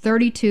get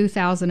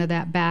 $32,000 of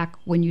that back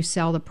when you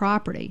sell the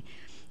property.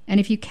 And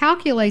if you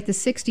calculate the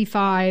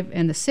 65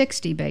 and the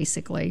 60,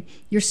 basically,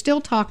 you're still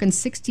talking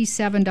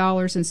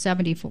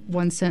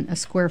 $67.71 a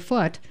square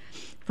foot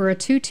for a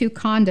 2-2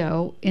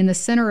 condo in the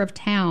center of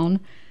town.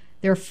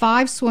 There are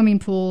 5 swimming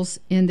pools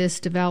in this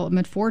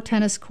development, 4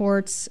 tennis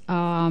courts.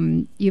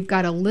 You've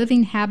got a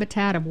living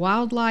habitat of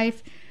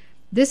wildlife.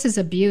 This is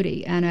a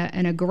beauty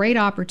and a great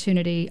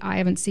opportunity. I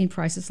haven't seen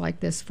prices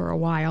like this for a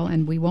while,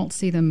 and we won't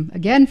see them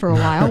again for a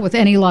while with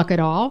any luck at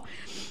all.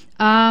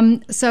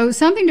 So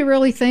something to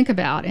really think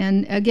about.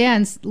 And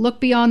again,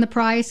 look beyond the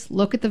price,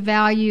 look at the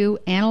value,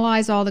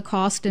 analyze all the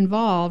cost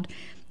involved.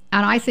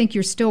 And I think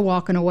you're still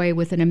walking away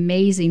with an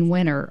amazing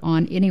winner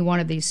on any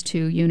one of these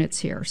 2 units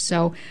here.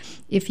 So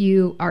if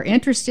you are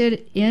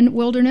interested in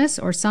Wilderness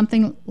or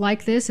something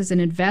like this as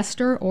an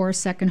investor or a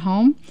second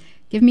home,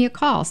 give me a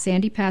call,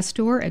 Sandy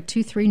Pasteur at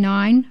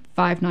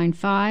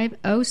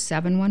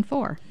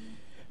 239-595-0714.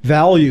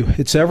 Value,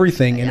 it's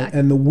everything,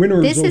 and the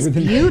winners. This is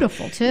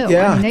beautiful too.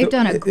 Yeah, I mean, they've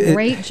done a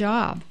great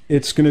job.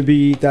 That's going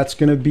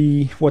to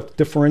be what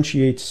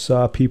differentiates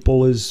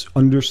people is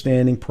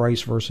understanding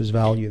price versus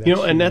value.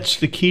 And that's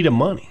the key to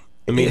money.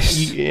 I mean,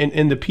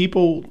 and the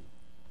people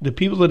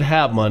that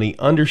have money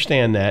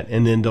understand that,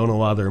 and then don't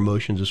allow their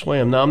emotions to sway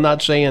them. Now, I'm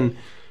not saying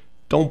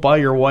don't buy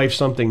your wife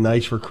something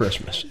nice for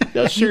Christmas.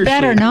 No, seriously, you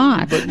better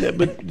not.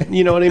 But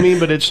you know what I mean.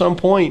 But at some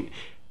point,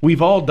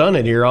 we've all done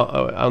it here.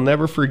 I'll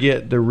never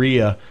forget the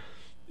RIA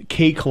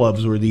K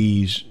clubs were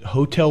these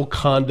hotel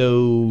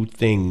condo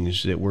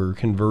things that were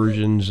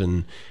conversions,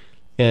 and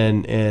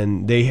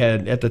they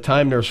had, at the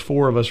time there was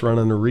 4 of us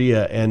running the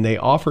RIA, and they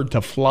offered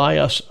to fly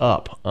us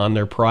up on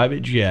their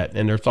private jet,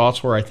 and their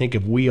thoughts were, I think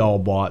if we all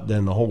bought,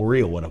 then the whole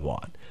RIA would have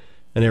bought.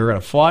 And they were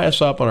going to fly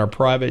us up on our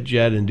private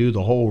jet and do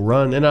the whole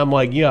run. And I'm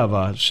like, you have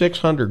a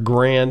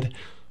 $600,000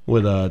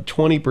 with a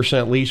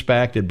 20% lease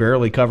back that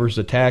barely covers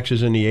the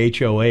taxes in the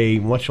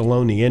HOA, much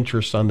alone the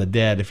interest on the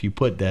debt if you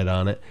put debt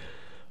on it,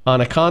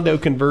 on a condo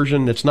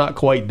conversion that's not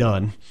quite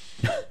done.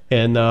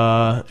 And they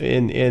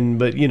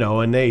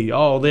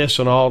all this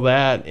and all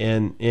that,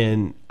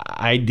 and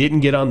I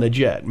didn't get on the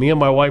jet. Me and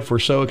my wife were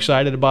so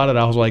excited about it.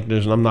 I was like,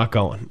 I'm not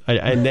going.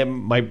 And then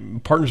my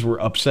partners were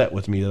upset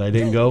with me that I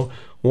didn't go.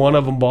 One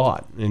of them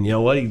bought, and you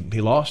know what? He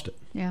lost it.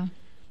 Yeah.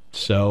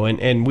 So,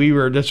 and we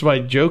were, that's my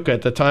joke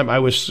at the time. I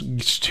was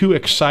too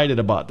excited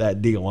about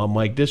that deal. I'm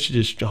like, this is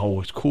just,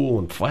 it's cool,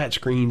 and flat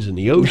screens in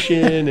the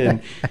ocean,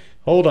 and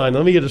hold on,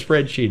 let me get a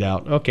spreadsheet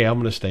out. Okay, I'm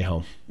going to stay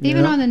home.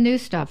 Even on the new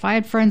stuff, I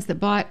had friends that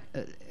bought,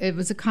 it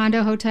was a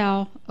condo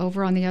hotel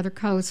over on the other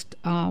coast,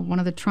 one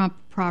of the Trump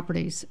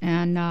properties,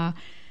 and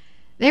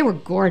they were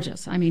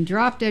gorgeous. I mean,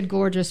 drop dead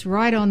gorgeous,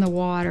 right on the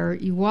water.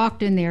 You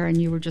walked in there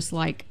and you were just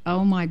like,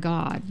 oh my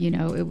God,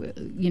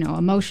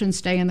 emotions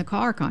stay in the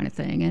car kind of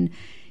thing. And,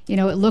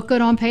 it looked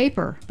good on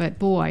paper, but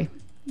boy,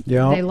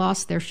 they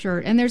lost their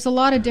shirt. And there's a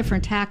lot of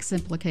different tax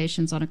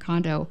implications on a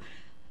condo,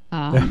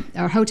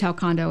 or hotel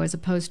condo, as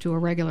opposed to a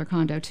regular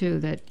condo too,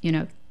 that,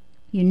 you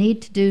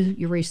need to do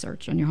your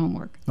research on your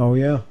homework. Oh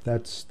yeah,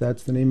 that's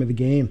the name of the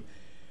game.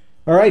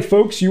 All right,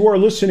 folks, you are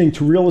listening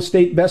to Real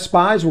Estate Best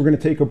Buys. We're going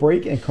to take a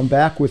break and come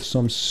back with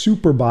some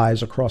super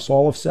buys across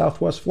all of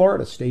Southwest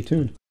Florida. Stay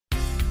tuned.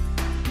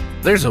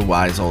 There's a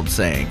wise old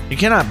saying, you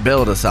cannot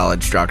build a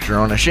solid structure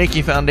on a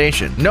shaky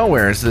foundation.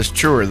 Nowhere is this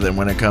truer than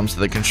when it comes to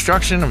the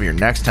construction of your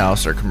next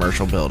house or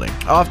commercial building.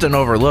 Often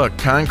overlooked,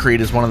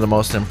 concrete is one of the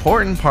most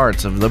important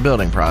parts of the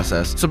building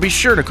process, so be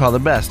sure to call the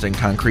best in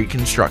concrete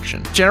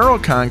construction. General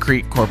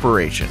Concrete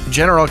Corporation.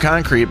 General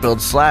Concrete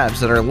builds slabs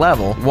that are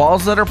level,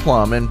 walls that are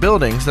plumb, and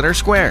buildings that are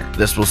square.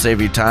 This will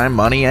save you time,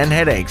 money, and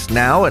headaches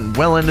now and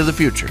well into the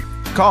future.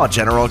 Call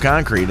General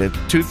Concrete at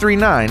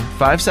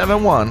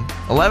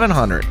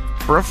 239-571-1100.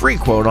 for a free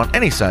quote on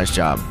any size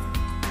job.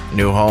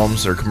 New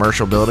homes or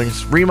commercial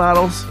buildings,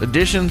 remodels,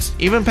 additions,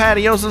 even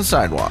patios and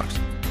sidewalks.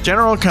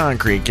 General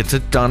Concrete gets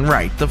it done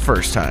right the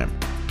first time.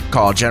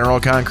 Call General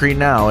Concrete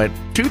now at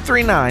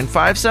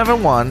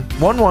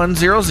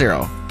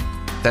 239-571-1100.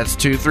 That's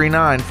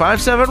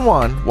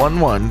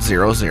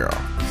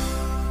 239-571-1100.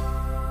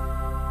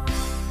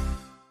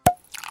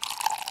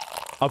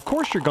 Of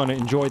course, you're going to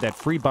enjoy that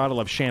free bottle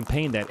of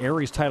champagne that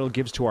Aries Title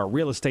gives to our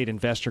real estate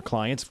investor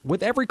clients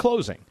with every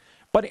closing.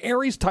 But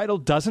Aries Title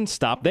doesn't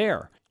stop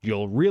there.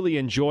 You'll really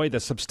enjoy the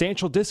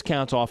substantial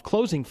discounts off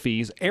closing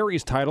fees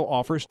Aries Title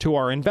offers to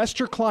our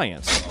investor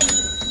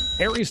clients.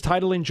 Aries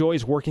Title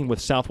enjoys working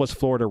with Southwest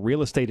Florida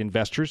real estate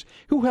investors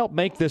who help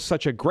make this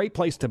such a great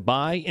place to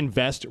buy,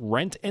 invest,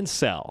 rent, and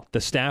sell.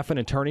 The staff and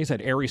attorneys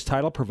at Aries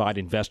Title provide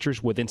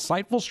investors with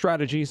insightful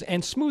strategies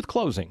and smooth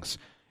closings.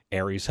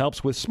 Aries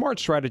helps with smart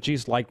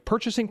strategies like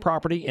purchasing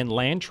property in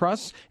land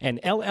trusts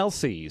and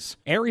LLCs.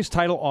 Aries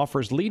Title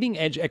offers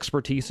leading-edge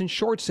expertise in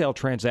short sale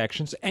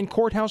transactions and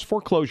courthouse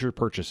foreclosure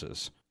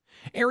purchases.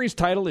 Aries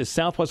Title is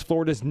Southwest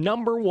Florida's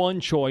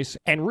 #1 choice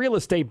and Real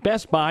Estate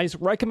Best Buys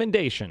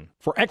recommendation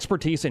for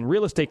expertise in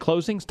real estate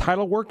closings,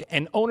 title work,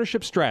 and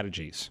ownership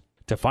strategies.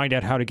 To find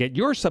out how to get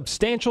your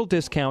substantial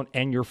discount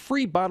and your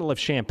free bottle of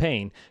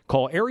champagne,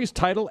 call Aries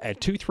Title at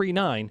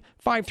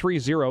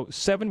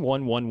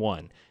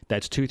 239-530-7111.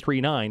 That's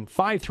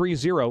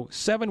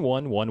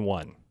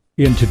 239-530-7111.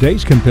 In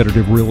today's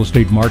competitive real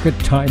estate market,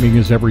 timing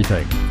is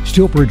everything.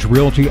 Steelbridge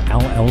Realty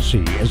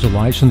LLC is a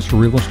licensed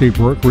real estate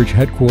brokerage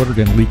headquartered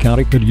in Lee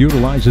County that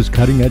utilizes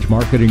cutting-edge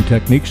marketing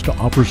techniques to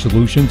offer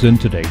solutions in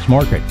today's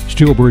market.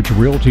 Steelbridge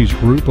Realty's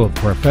group of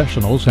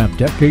professionals have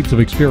decades of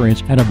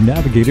experience and have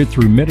navigated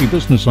through many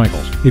business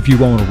cycles. If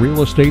you own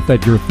real estate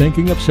that you're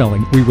thinking of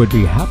selling, we would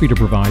be happy to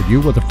provide you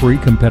with a free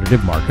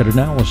competitive market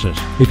analysis.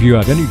 If you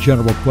have any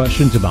general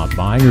questions about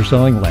buying or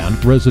selling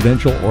land,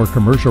 residential or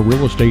commercial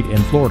real estate in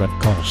Florida,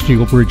 call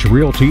Steelbridge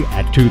Realty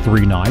at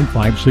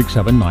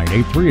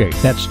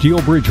 239-567-9838. That's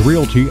Steelbridge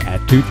Realty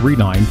at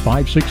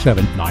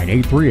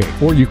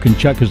 239-567-9838. Or you can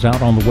check us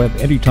out on the web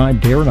anytime,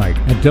 day or night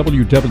at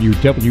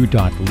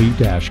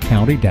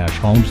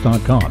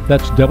www.lee-county-homes.com.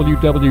 That's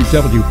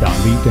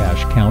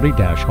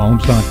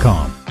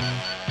www.lee-county-homes.com.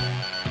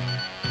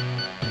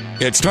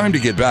 It's time to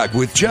get back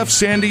with Jeff,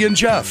 Sandy, and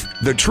Jeff,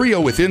 the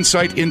trio with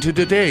insight into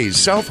today's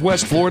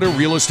Southwest Florida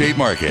real estate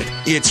market.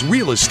 It's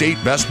Real Estate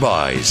Best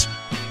Buys.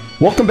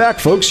 Welcome back,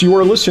 folks. You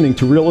are listening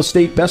to Real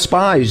Estate Best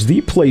Buys,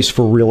 the place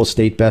for real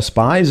estate Best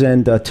Buys.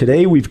 And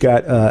today we've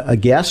got a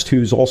guest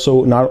who's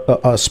also not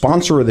a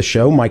sponsor of the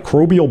show,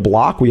 Microbial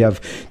Block. We have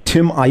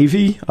Tim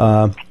Ivy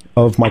of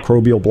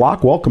Microbial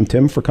Block. Welcome,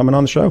 Tim, for coming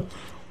on the show.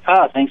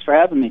 Thanks for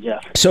having me,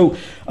 Jeff. So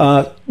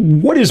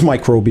what is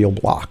Microbial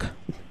Block?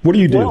 What do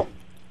you do?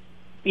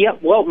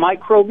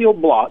 Microbial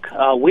Block,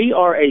 we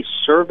are a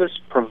service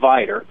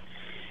provider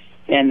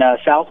in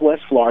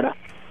Southwest Florida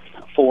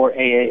for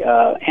a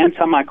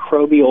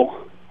antimicrobial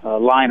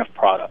line of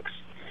products.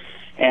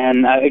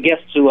 And I guess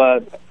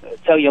to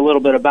tell you a little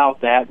bit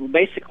about that,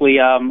 basically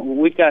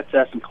we've got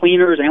some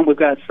cleaners and we've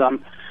got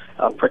some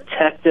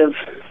protective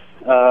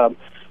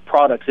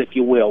products, if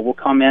you will. We'll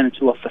come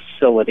into a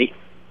facility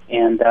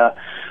and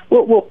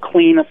we'll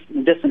clean,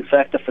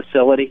 disinfect the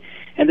facility,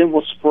 and then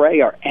we'll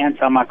spray our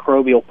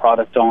antimicrobial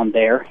product on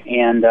there,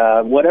 and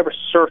whatever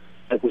surface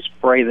that we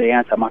spray the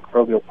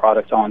antimicrobial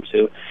product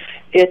onto,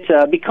 it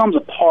becomes a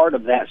part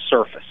of that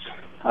surface.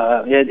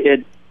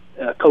 It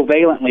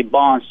covalently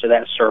bonds to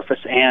that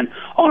surface, and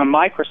on a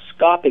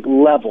microscopic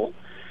level,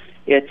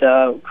 it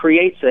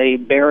creates a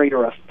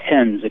barrier of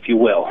pins, if you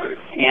will,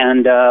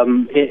 and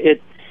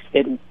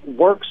it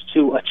works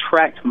to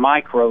attract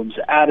microbes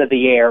out of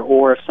the air,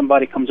 or if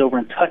somebody comes over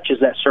and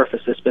touches that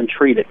surface that's been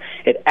treated,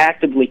 it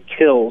actively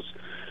kills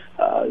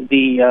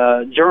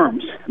the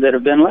germs that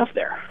have been left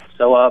there.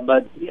 So,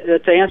 but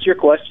to answer your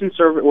question,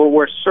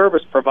 we're a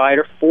service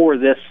provider for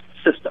this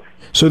system.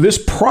 So this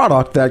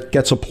product that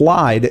gets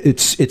applied,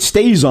 it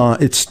stays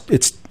on. It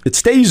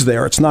stays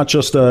there. It's not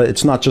just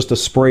a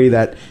spray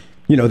that,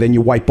 then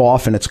you wipe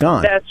off and it's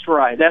gone. That's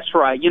right.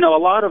 A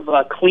lot of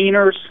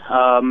cleaners,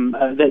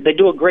 they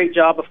do a great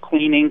job of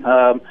cleaning.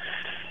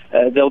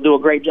 They'll do a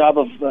great job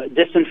of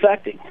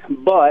disinfecting.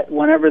 But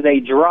whenever they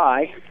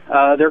dry,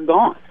 they're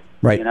gone.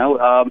 Right.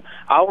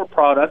 Our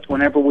product,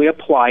 whenever we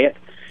apply it,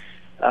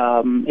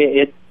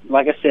 it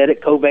like I said,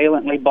 it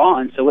covalently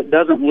bonds, so it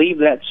doesn't leave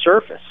that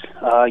surface.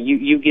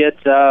 You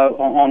get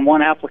on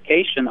one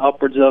application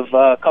upwards of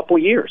a couple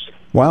years.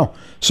 Wow.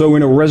 So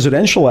in a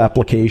residential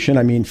application,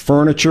 I mean,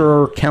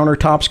 furniture,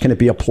 countertops, can it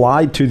be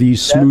applied to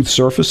these smooth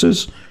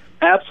surfaces?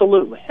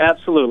 Absolutely.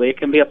 It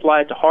can be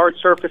applied to hard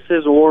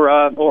surfaces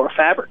or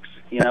fabrics,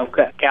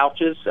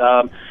 couches,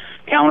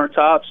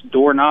 countertops,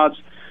 doorknobs.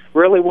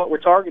 Really what we're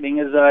targeting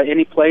is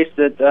any place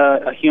that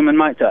a human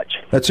might touch.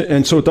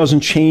 And so it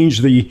doesn't change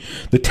the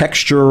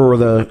texture or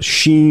the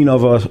sheen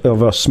of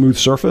a smooth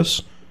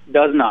surface?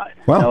 Does not.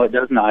 Wow. No, it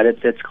does not.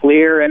 It's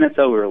clear and it's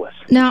odorless.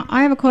 Now,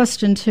 I have a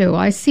question, too.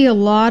 I see a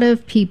lot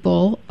of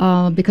people,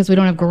 because we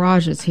don't have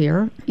garages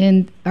here,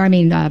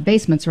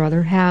 basements,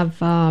 rather,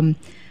 have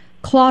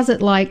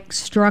closet-like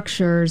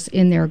structures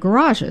in their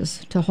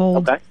garages to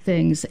hold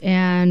things.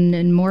 And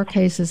in more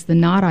cases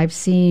than not, I've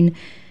seen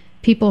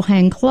people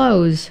hang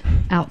clothes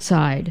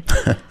outside,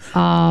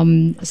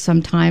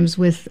 sometimes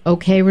with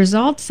okay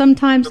results,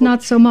 sometimes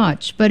not so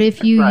much. But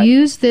if you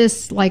use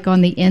this like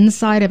on the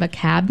inside of a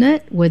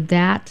cabinet, would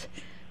that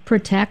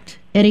protect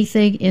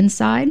anything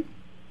inside?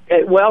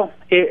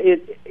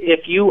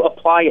 If you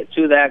apply it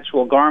to the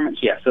actual garments,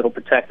 yes, it'll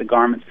protect the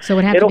garments. So it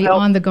would have to be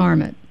on the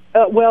garment?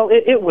 It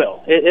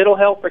will. It'll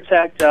help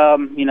protect,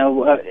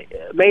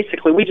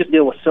 basically we just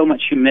deal with so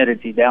much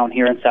humidity down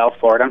here in South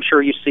Florida. I'm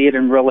sure you see it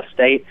in real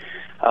estate.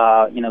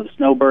 The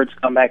snowbirds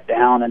come back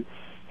down, and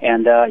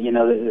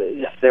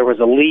if there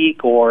was a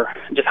leak or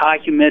just high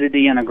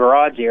humidity in a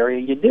garage area,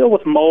 you deal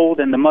with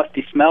mold and the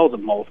musty smells of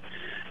mold.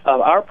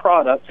 Our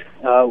product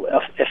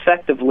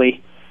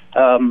effectively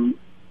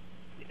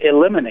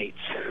eliminates.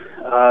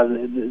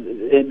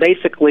 It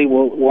basically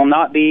will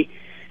not be.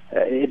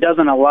 It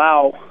doesn't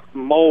allow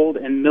mold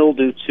and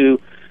mildew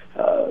to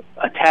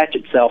attach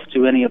itself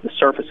to any of the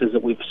surfaces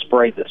that we've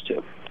sprayed this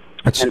to.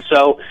 And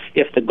so,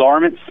 if the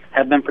garments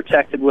have been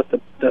protected with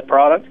the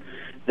product,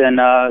 then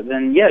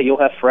yeah, you'll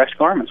have fresh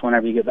garments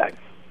whenever you get back.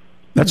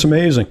 That's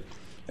amazing.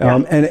 Yeah.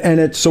 And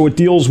it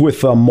deals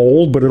with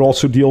mold, but it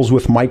also deals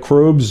with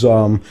microbes,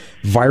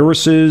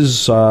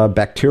 viruses,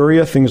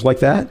 bacteria, things like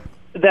that.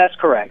 That's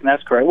correct.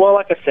 Well,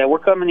 like I said, we're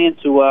coming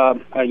into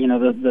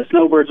the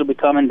snowbirds will be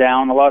coming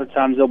down. A lot of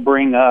times they'll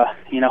bring a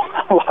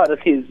lot of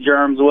these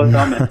germs with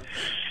them. And,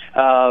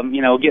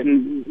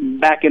 getting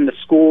back into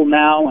school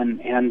now,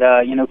 and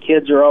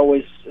kids are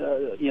always,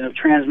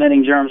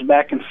 transmitting germs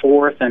back and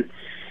forth, and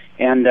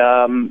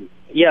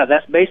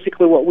that's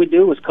basically what we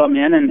do is come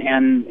in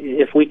and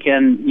if we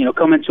can,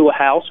 come into a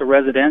house or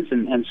residence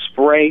and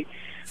spray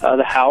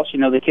the house.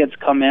 The kids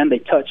come in, they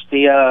touch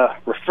the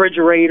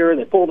refrigerator,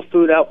 they pull the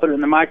food out, put it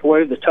in the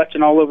microwave, they're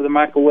touching all over the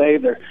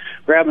microwave, they're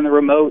grabbing the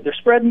remote, they're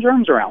spreading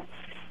germs around.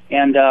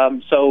 And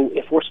so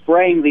if we're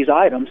spraying these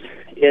items,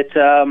 it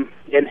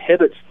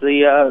inhibits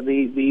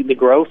the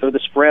growth or the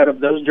spread of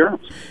those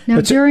germs.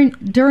 Now,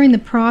 during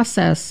the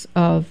process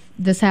of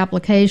this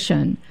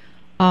application,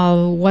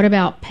 what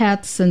about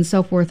pets and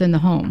so forth in the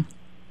home?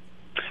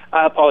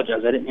 I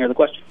apologize, I didn't hear the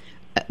question.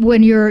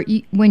 When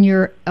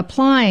you're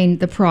applying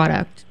the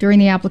product during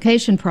the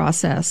application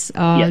process,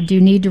 yes. Do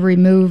you need to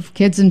remove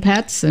kids and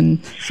pets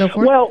and so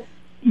forth? Well,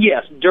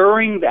 yes,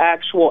 during the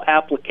actual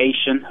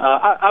application,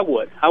 I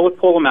would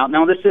pull them out.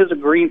 Now, this is a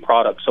green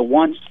product, so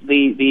once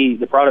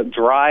the product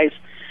dries,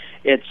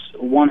 it's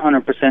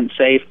 100%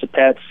 safe to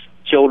pets,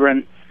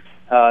 children.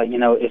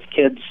 If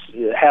kids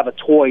have a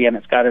toy and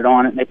it's got it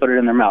on it and they put it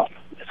in their mouth,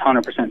 it's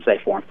 100%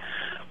 safe for them.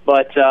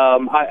 But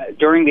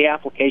during the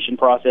application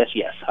process,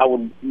 yes, I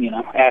would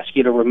ask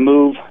you to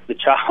remove the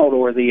child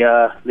or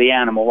the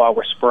animal while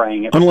we're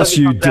spraying it. Unless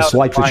you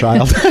dislike the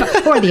child.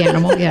 Or the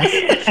animal, yes.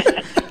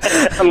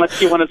 Unless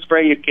you want to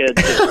spray your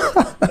kids.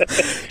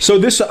 So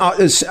this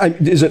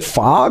is it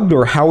fogged,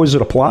 or how is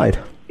it applied?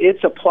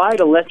 It's applied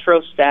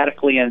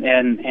electrostatically,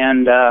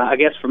 and I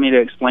guess for me to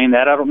explain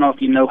that, I don't know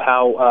if you know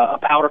how a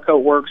powder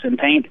coat works in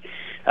paint.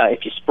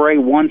 If you spray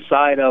one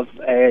side of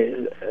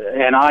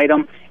an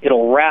item,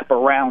 it'll wrap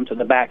around to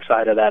the back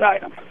side of that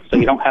item, so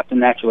you don't have to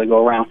naturally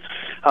go around.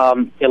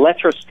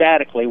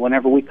 Electrostatically,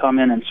 whenever we come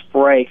in and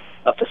spray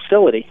a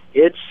facility,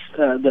 it's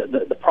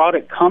the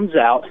product comes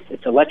out,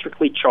 it's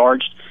electrically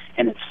charged,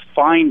 and it's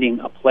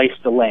finding a place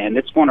to land.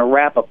 It's going to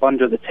wrap up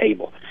under the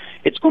table.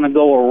 It's going to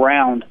go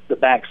around the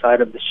back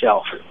side of the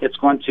shelf. It's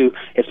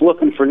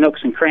looking for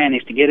nooks and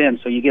crannies to get in,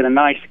 so you get a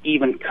nice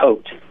even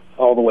coat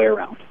all the way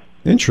around.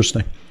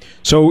 Interesting.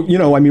 So,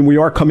 we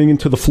are coming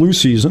into the flu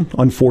season,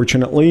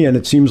 unfortunately, and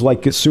it seems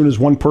like as soon as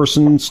one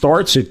person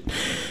starts,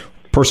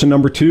 person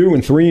number 2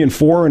 and 3 and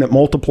 4, and it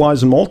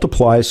multiplies and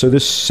multiplies. So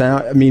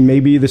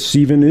maybe this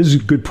even is a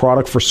good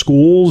product for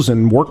schools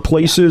and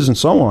workplaces and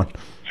so on.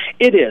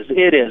 It is.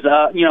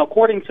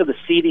 According to the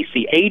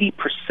CDC,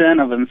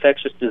 80% of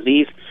infectious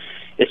disease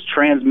is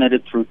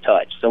transmitted through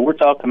touch. So we're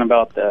talking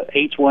about the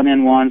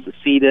H1N1s, the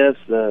C. diff,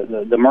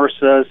 the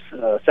MRSAs,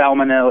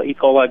 Salmonella, E.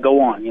 coli,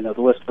 go on.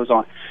 The list goes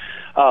on.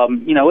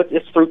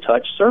 It's through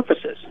touch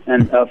surfaces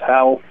and of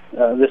how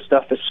this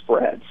stuff is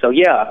spread. So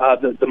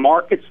the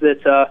markets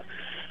that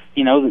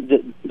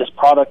this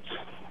product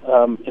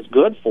is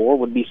good for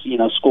would be,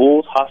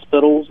 schools,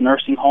 hospitals,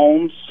 nursing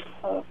homes,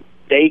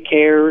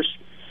 daycares,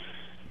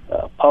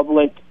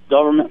 public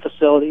government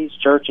facilities,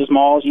 churches,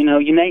 malls, you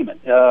name it.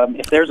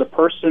 If there's a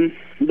person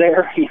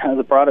there,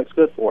 the product's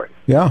good for it.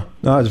 Yeah,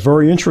 it's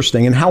very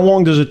interesting. And how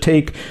long does it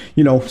take,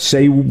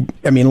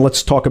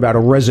 let's talk about a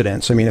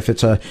residence. I mean, if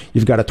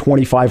you've got a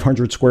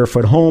 2,500 square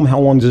foot home, how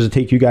long does it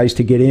take you guys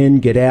to get in,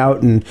 get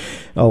out, and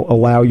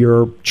allow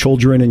your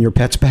children and your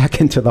pets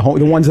back into the home,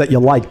 the ones that you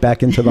like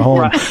back into the home?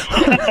 Right.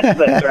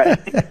 That's right.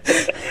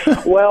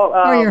 Well,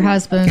 or your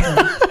husband.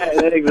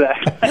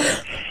 Exactly.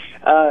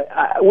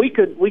 We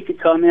could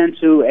come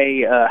into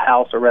a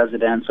house or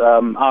residence.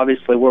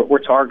 Obviously, we're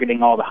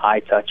targeting all the high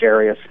touch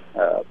areas,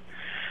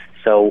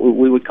 so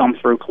we would come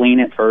through, clean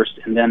it first,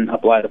 and then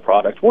apply the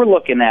product. We're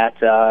looking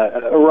at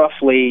a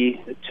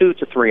roughly 2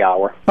 to 3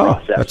 hour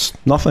process. That's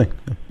nothing.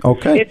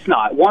 Okay, it's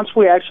not. Once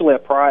we actually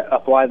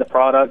apply the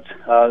product,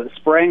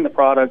 spraying the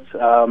product,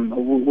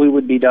 we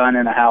would be done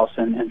in a house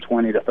in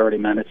 20 to 30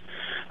 minutes.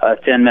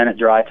 10-minute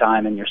dry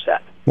time, and you're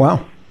set.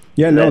 Wow.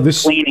 Yeah, no,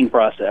 this cleaning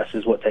process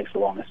is what takes the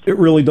longest. It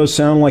really does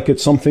sound like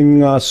it's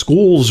something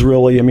schools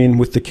really,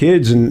 with the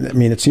kids, and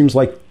it seems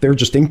like they're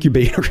just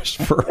incubators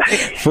for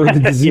the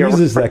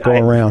diseases that go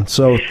around.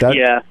 So that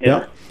yeah.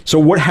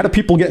 So how do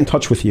people get in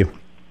touch with you?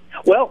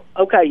 Well,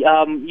 okay,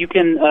 you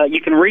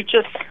can reach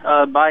us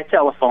by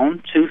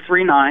telephone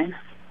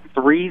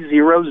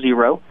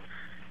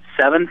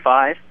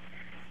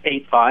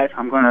 239-300-7585.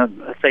 I'm going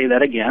to say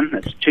that again.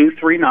 That's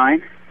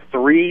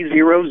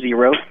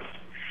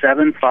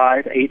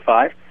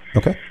 239-300-7585.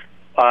 Okay.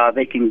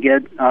 They can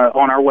get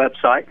on our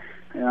website,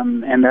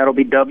 and that'll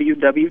be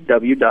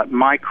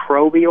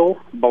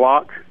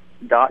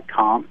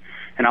www.microbialblock.com,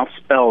 and I'll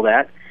spell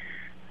that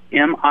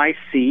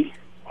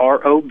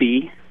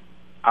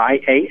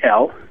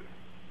MICROBIAL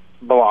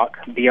block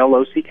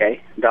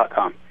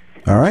BLOCK.com.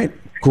 All right.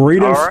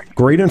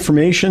 Great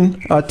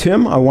information,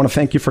 Tim. I want to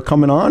thank you for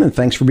coming on, and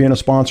thanks for being a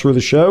sponsor of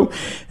the show.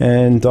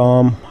 And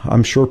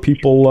I'm sure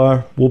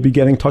people will be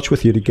getting in touch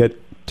with you to get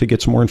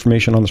some more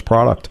information on this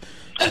product.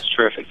 That's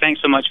terrific.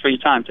 Thanks so much for your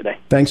time today.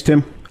 Thanks,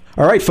 Tim.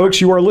 All right,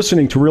 folks, you are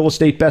listening to Real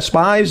Estate Best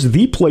Buys,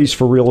 the place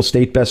for real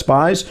estate Best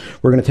Buys.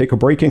 We're going to take a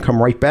break and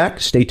come right back.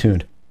 Stay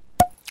tuned.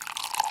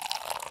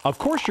 Of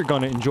course, you're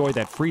going to enjoy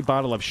that free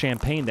bottle of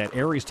champagne that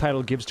Aries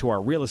Title gives to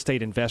our real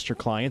estate investor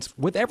clients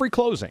with every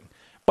closing.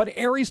 But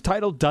Aries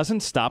Title doesn't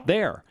stop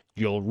there.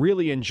 You'll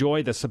really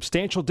enjoy the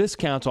substantial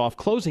discounts off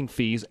closing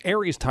fees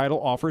Aries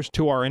Title offers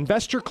to our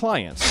investor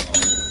clients.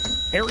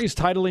 Aries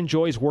Title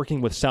enjoys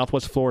working with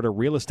Southwest Florida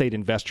real estate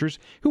investors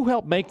who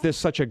help make this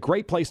such a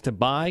great place to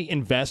buy,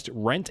 invest,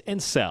 rent,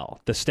 and sell.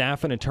 The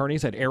staff and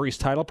attorneys at Aries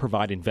Title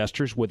provide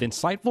investors with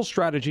insightful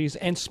strategies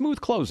and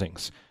smooth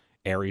closings.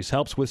 Aries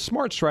helps with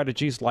smart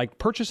strategies like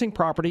purchasing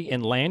property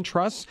in land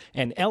trusts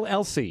and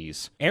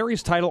LLCs.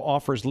 Aries Title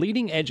offers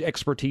leading-edge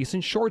expertise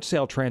in short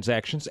sale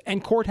transactions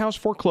and courthouse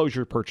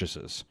foreclosure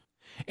purchases.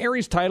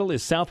 Aries Title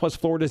is Southwest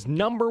Florida's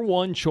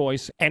 #1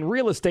 choice and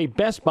Real Estate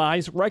Best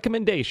Buys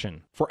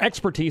recommendation for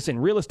expertise in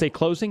real estate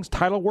closings,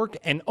 title work,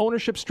 and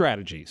ownership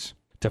strategies.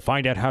 To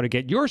find out how to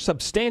get your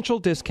substantial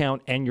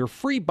discount and your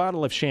free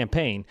bottle of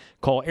champagne,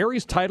 call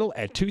Aries Title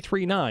at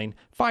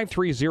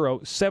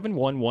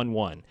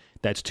 239-530-7111.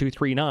 That's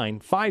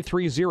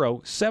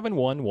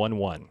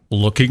 239-530-7111.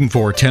 Looking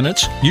for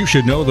tenants? You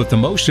should know that the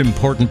most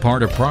important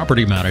part of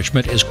property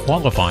management is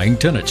qualifying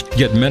tenants,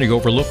 yet many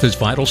overlook this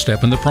vital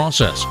step in the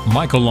process.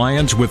 Michael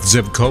Lyons with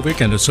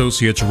Zivkovic and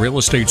Associates Real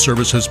Estate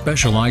Services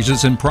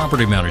specializes in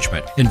property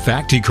management. In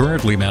fact, he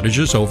currently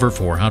manages over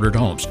 400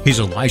 homes. He's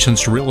a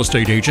licensed real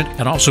estate agent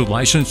and also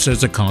licensed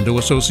as a condo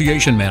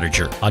association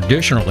manager.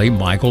 Additionally,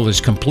 Michael is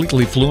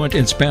completely fluent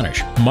in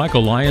Spanish.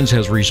 Michael Lyons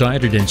has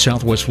resided in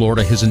Southwest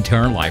Florida his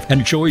entire life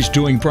and enjoys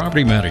doing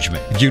property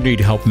management. If you need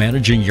help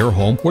managing your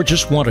home or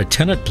just want a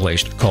tenant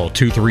placed, call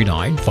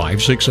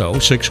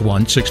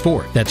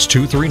 239-560-6164. That's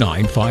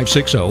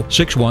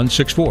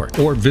 239-560-6164.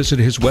 Or visit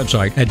his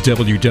website at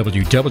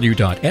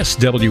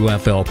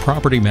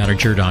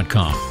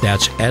www.swflpropertymanager.com.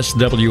 That's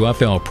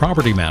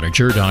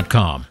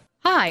swflpropertymanager.com.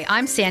 Hi,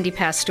 I'm Sandy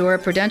Pastor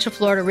of Prudential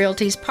Florida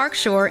Realty's Park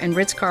Shore and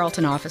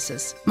Ritz-Carlton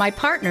offices. My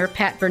partner,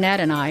 Pat Burnett,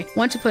 and I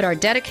want to put our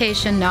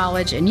dedication,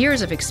 knowledge, and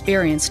years of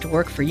experience to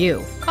work for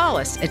you. Call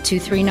us at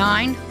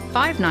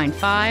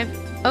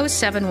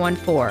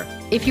 239-595-0714.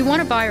 If you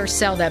want to buy or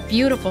sell that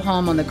beautiful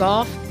home on the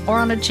Gulf or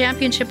on a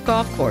championship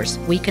golf course,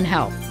 we can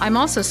help. I'm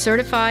also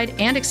certified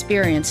and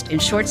experienced in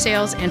short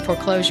sales and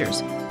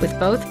foreclosures with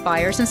both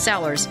buyers and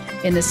sellers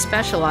in this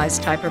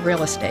specialized type of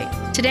real estate.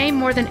 Today,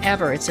 more than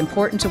ever, it's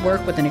important to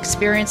work with an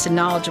experienced and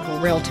knowledgeable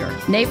realtor.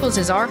 Naples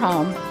is our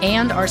home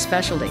and our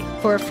specialty.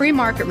 For a free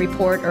market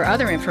report or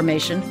other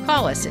information,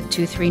 call us at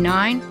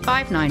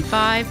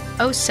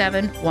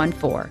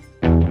 239-595-0714.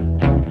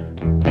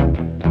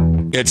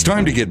 It's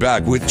time to get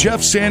back with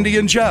Jeff, Sandy,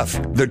 and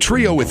Jeff, the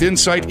trio with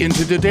insight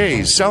into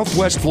today's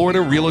Southwest Florida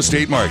real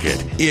estate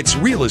market. It's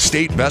Real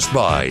Estate Best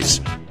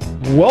Buys.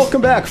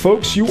 Welcome back,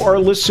 folks. You are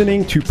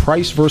listening to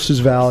Price versus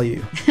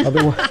Value,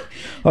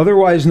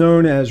 Otherwise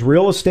known as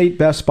Real Estate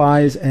Best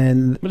Buys.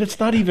 But it's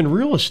not even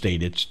real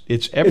estate. It's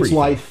everything. It's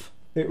life.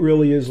 It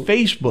really is.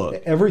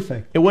 Facebook.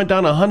 Everything. It went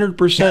down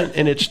 100%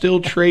 and it's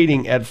still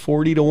trading at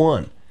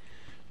 40-1.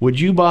 Would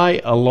you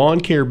buy a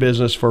lawn care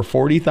business for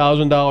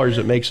 $40,000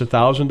 that makes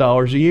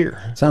 $1,000 a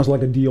year? Sounds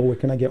like a deal. What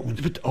can I get one?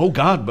 But, oh,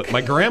 God, but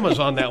my grandma's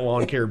on that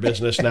lawn care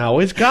business now.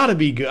 It's got to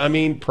be good. I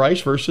mean,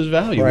 price versus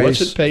value. Price, what's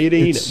it pay to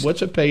eat it?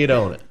 What's it pay to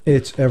own it?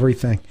 It's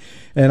everything.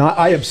 And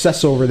I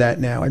obsess over that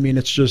now. I mean,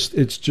 it's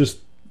just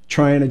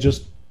trying to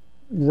just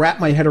wrap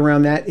my head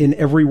around that in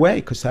every way,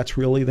 because that's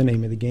really the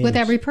name of the game. With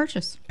every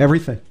purchase.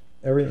 Everything.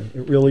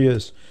 It really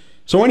is.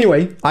 So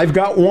anyway, I've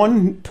got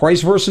one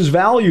price versus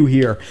value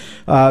here.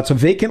 It's a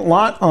vacant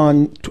lot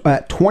on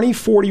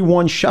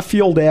 2041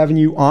 Sheffield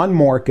Avenue on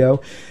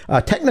Marco.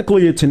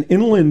 Technically, it's an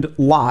inland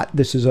lot.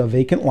 This is a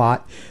vacant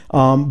lot,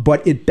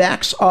 but it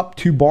backs up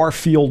to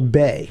Barfield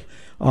Bay.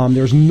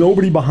 There's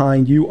nobody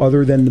behind you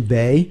other than the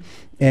bay.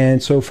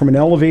 And so from an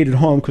elevated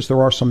home, because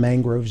there are some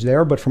mangroves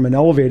there, but from an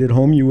elevated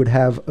home, you would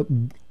have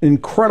an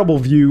incredible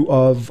view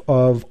of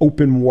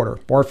open water.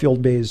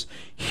 Barfield Bay is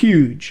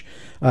huge.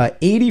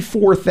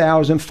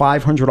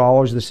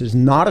 $84,500. This is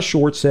not a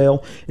short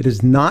sale. It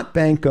is not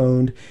bank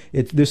owned.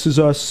 This is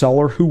a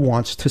seller who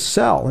wants to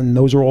sell, and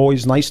those are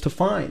always nice to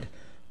find.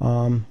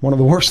 One of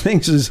the worst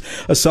things is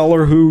a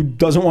seller who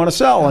doesn't want to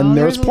sell, and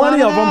there's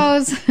plenty of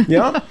them.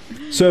 Yeah.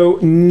 So,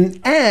 and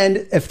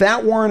if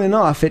that weren't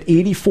enough, at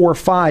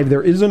 $84,500,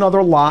 there is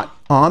another lot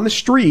on the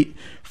street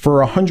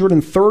for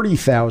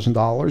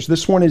 $130,000.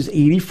 This one is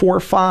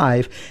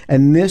 $84,500,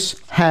 and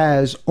this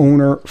has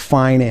owner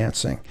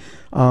financing.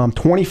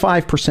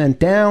 25%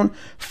 down,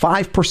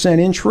 5%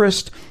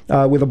 interest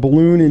with a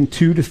balloon in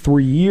 2 to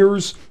 3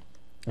 years.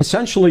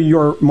 Essentially,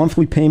 your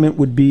monthly payment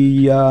would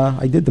be,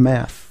 I did the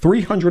math,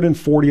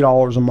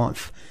 $340 a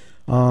month.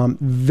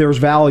 There's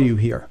value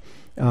here.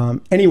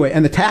 Anyway,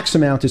 and the tax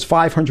amount is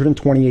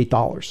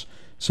 $528.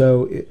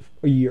 So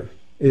a year.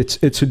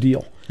 It's a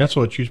deal. That's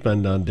what you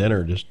spend on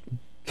dinner, just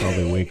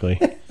probably weekly.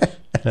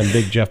 And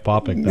big Jeff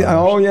Popick.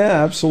 Oh,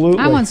 yeah,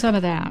 absolutely. I want some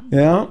of that.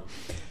 Yeah.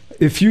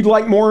 If you'd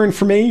like more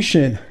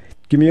information,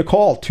 give me a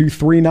call,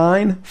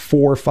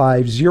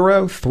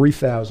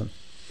 239-450-3000.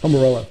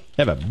 Amarillo.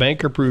 I have a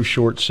bank-approved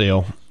short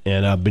sale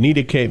in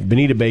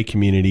Bonita Bay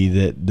community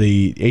that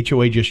the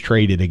HOA just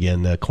traded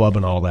again, the club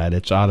and all that.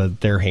 It's out of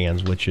their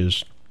hands, which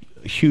is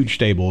huge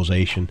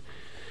stabilization.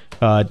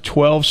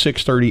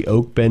 12630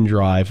 Oak Bend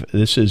Drive.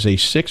 This is a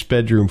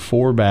 6-bedroom,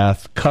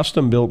 4-bath,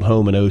 custom-built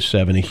home in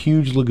 07, a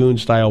huge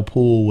lagoon-style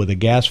pool with a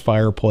gas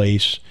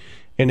fireplace.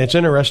 And it's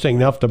interesting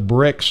enough, the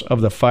bricks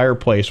of the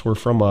fireplace were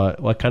from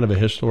a kind of a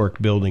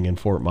historic building in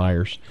Fort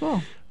Myers.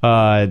 Cool.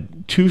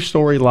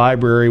 2-story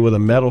library with a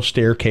metal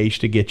staircase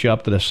to get you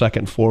up to the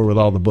second floor with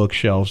all the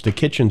bookshelves. The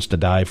kitchen's to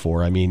die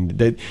for. I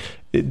mean,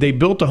 they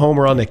built the home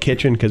around the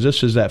kitchen because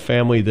this is that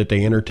family that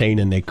they entertain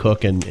and they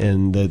cook,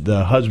 and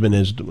the husband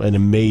is an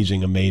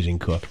amazing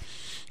cook.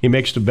 He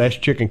makes the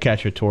best chicken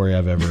cacciatore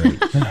I've ever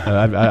ate.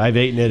 I've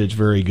eaten it. It's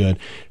very good.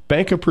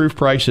 Bank-approved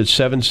price at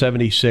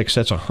 $776.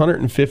 That's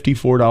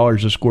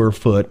 $154 a square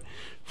foot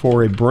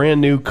for a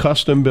brand-new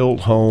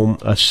custom-built home,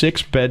 a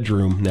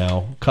 6-bedroom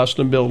now,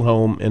 custom-built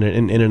home in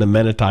an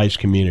amenitized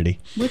community.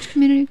 Which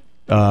community?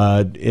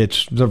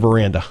 It's the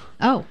Veranda.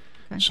 Oh.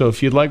 Okay. So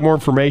if you'd like more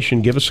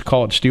information, give us a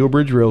call at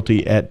Steelbridge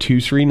Realty at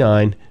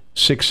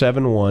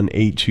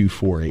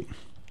 239-671-8248.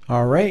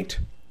 All right.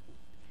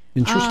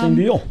 Interesting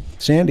deal.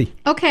 Sandy.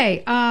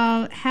 Okay.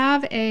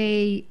 Have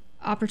a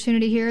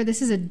opportunity here.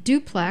 This is a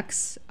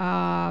duplex,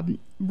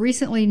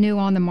 recently new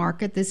on the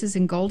market. This is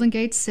in Golden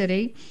Gate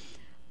City.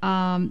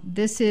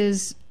 This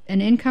is an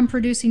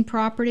income-producing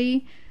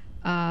property.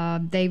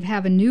 They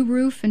have a new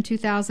roof in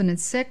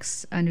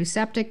 2006, a new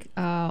septic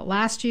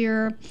last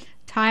year,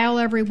 tile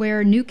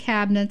everywhere, new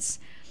cabinets.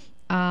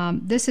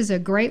 This is a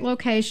great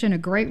location, a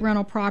great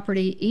rental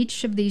property.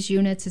 Each of these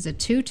units is a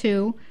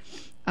 2-2.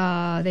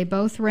 They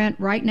both rent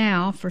right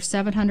now for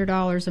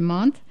 $700 a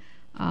month.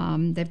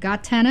 They've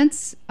got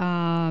tenants.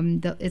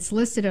 It's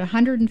listed at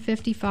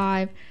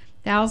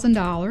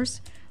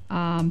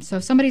 $155,000. So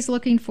if somebody's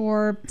looking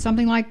for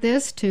something like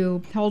this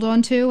to hold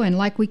on to, and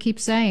like we keep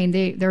saying,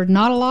 there are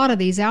not a lot of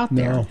these out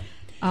there. No.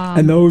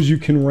 And those you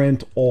can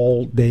rent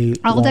all day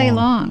long. All day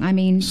long. I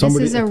mean, this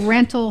is a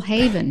rental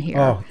haven here.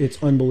 Oh,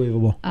 it's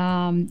unbelievable.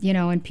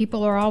 And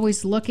people are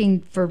always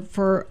looking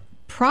for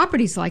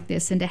properties like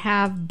this, and to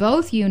have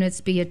both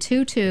units be a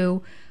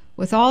 2-2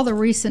 with all the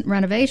recent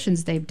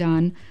renovations they've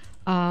done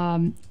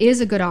is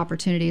a good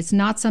opportunity. It's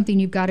not something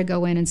you've got to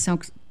go in and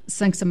sink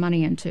some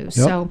money into. Yep.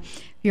 So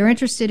if you're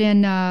interested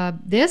in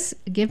this,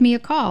 give me a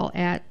call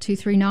at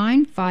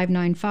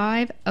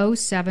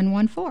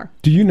 239-595-0714.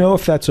 Do you know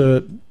if that's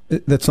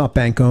not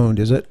bank owned,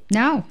 is it?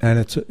 No. And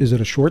is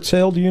it a short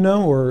sale, do you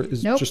know, or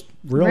is it just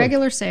really?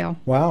 Regular sale.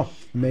 Wow,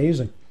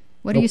 amazing.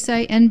 What do you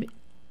say?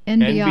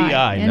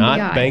 NBI,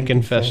 not bank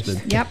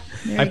infested. Yep.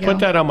 I put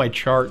that on my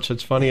charts.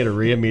 It's funny at a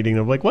RIA meeting.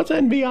 I'm like, what's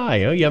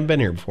NBI? Oh, you haven't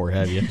been here before,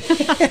 have you?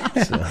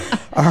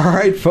 All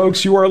right,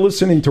 folks, you are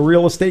listening to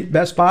Real Estate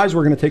Best Buys.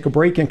 We're going to take a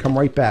break and come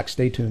right back.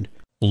 Stay tuned.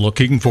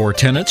 Looking for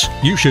tenants?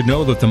 You should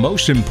know that the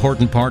most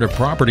important part of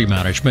property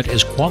management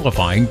is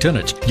qualifying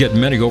tenants, yet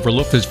many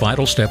overlook this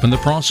vital step in the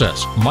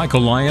process.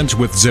 Michael Lyons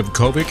with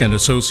Zivkovic and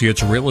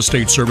Associates Real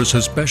Estate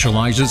Services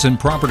specializes in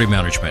property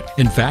management.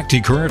 In fact, he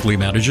currently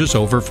manages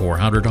over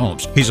 400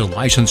 homes. He's a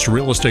licensed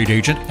real estate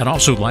agent and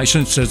also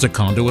licensed as a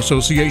condo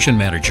association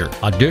manager.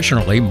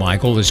 Additionally,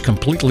 Michael is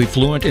completely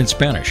fluent in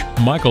Spanish.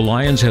 Michael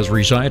Lyons has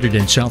resided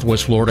in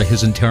Southwest Florida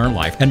his entire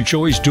life and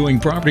enjoys doing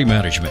property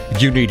management.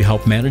 If you need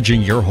help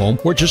managing your home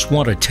or just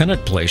want a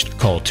tenant placed,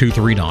 call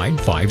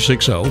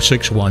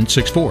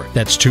 239-560-6164.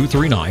 That's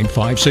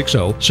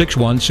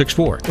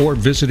 239-560-6164. Or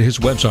visit his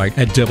website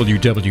at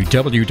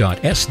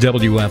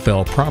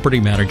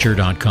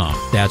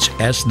www.swflpropertymanager.com. That's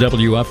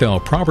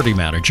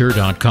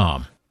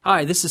swflpropertymanager.com.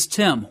 Hi, this is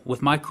Tim with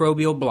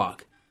Microbial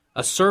Block,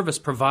 a service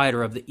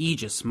provider of the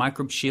Aegis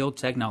Microbe Shield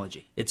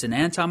technology. It's an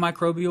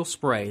antimicrobial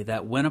spray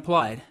that, when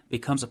applied,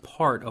 becomes a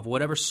part of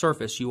whatever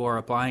surface you are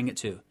applying it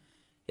to.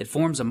 It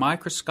forms a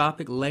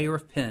microscopic layer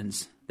of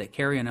pins that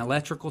carry an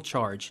electrical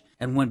charge,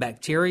 and when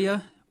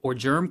bacteria or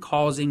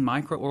germ-causing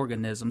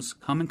microorganisms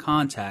come in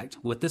contact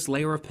with this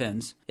layer of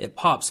pins, it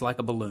pops like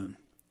a balloon.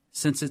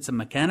 Since it's a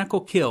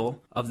mechanical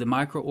kill of the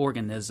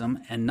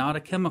microorganism and not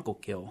a chemical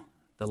kill,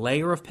 the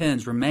layer of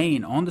pins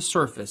remain on the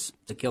surface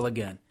to kill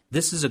again.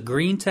 This is a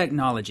green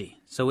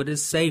technology, so it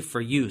is safe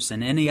for use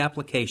in any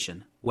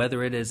application,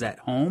 whether it is at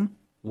home,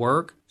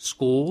 work,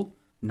 school,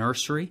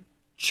 nursery,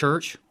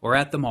 church, or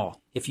at the mall.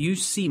 If you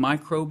see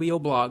Microbial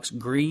Block's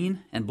green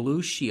and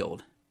blue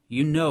shield,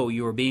 you know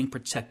you are being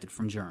protected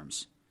from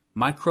germs.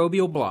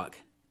 Microbial Block,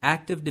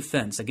 active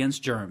defense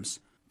against germs.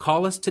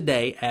 Call us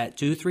today at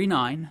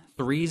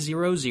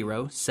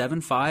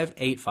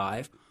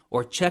 239-300-7585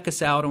 or check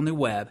us out on the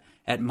web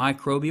at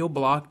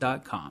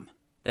microbialblock.com.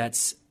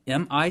 That's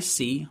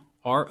MICROBIAL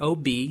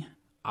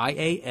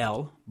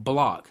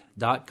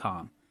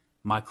block.com.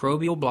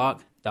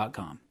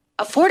 microbialblock.com.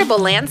 Affordable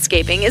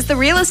Landscaping is the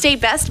real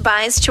estate Best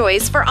Buy's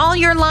choice for all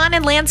your lawn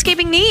and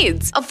landscaping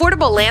needs.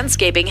 Affordable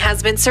Landscaping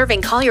has been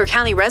serving Collier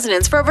County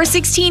residents for over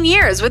 16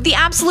 years with the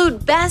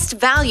absolute best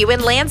value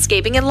in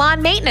landscaping and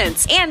lawn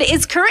maintenance, and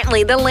is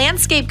currently the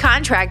landscape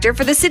contractor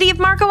for the city of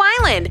Marco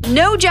Island.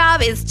 No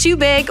job is too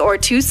big or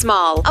too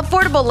small.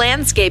 Affordable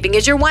Landscaping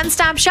is your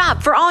one-stop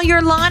shop for all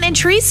your lawn and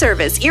tree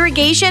service,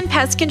 irrigation,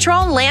 pest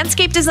control,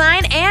 landscape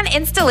design, and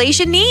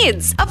installation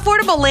needs.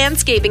 Affordable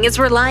Landscaping is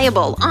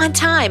reliable, on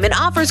time, and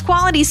offers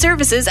quality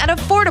services at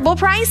affordable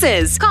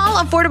prices. Call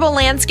Affordable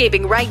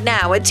Landscaping right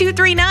now at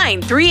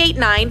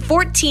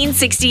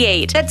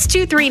 239-389-1468. That's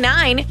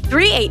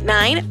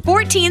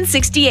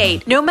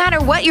 239-389-1468. No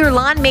matter what your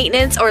lawn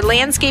maintenance or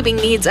landscaping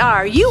needs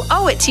are, you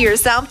owe it to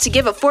yourself to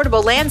give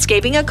Affordable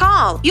Landscaping a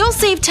call. You'll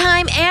save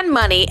time and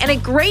money and a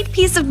great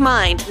peace of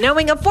mind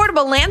knowing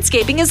Affordable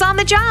Landscaping is on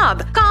the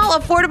job. Call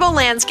Affordable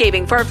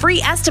Landscaping for a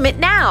free estimate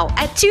now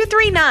at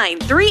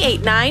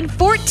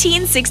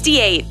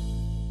 239-389-1468.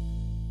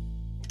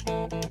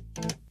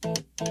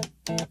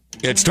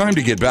 It's time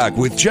to get back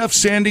with Jeff,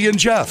 Sandy, and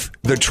Jeff,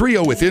 the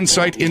trio with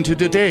insight into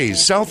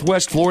today's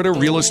Southwest Florida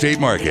real estate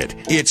market.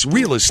 It's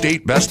Real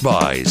Estate Best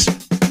Buys.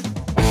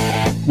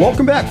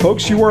 Welcome back,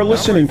 folks. You are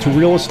listening to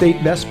Real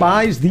Estate Best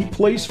Buys, the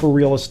place for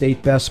real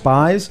estate Best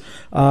Buys.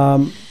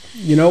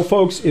 You know,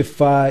 folks, if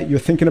you're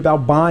thinking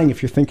about buying,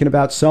 if you're thinking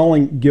about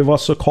selling, give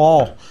us a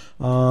call.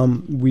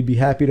 We'd be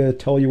happy to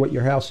tell you what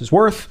your house is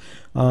worth,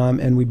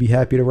 and we'd be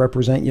happy to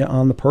represent you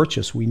on the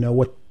purchase. We know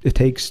what it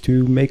takes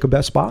to make a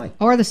best buy.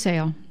 Or the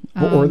sale.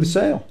 Or the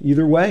sale,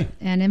 either way.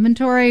 And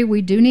inventory,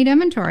 we do need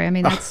inventory. I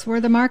mean, that's where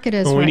the market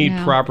is right now. We need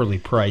properly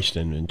priced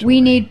inventory. We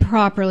need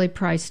properly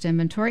priced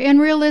inventory and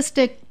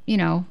realistic, you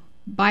know,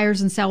 buyers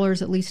and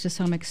sellers, at least to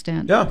some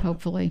extent,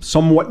 hopefully.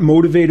 Somewhat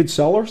motivated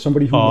seller,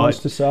 somebody who wants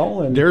to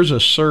sell. And there's a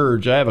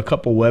surge. I have a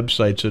couple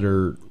websites that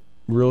are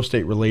real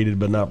estate related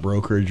but not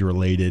brokerage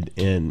related,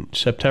 and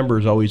September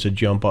is always a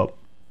jump up.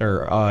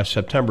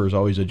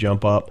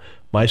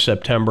 My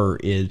September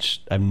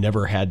is, I've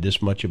never had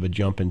this much of a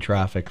jump in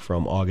traffic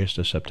from August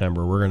to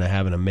September. We're going to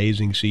have an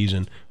amazing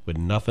season with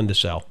nothing to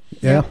sell.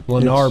 Yeah.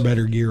 Lennar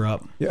better gear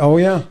up. Oh,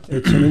 yeah.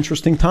 It's an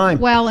interesting time.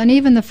 Well, and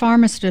even the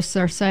pharmacists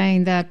are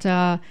saying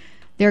that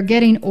they're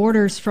getting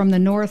orders from the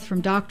north,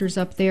 from doctors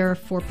up there,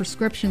 for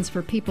prescriptions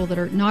for people that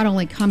are not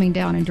only coming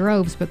down in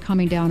droves, but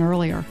coming down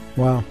earlier.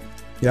 Wow.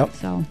 Yep.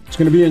 So it's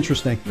going to be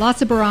interesting.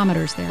 Lots of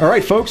barometers there. All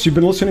right, folks, you've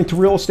been listening to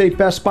Real Estate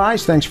Best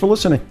Buys. Thanks for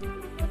listening.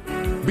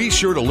 Be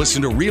sure to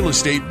listen to Real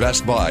Estate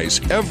Best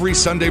Buys every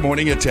Sunday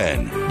morning at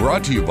 10.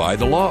 Brought to you by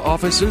the law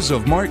offices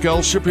of Mark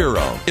L.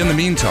 Shapiro. In the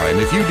meantime,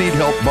 if you need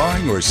help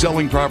buying or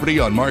selling property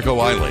on Marco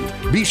Island,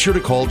 be sure to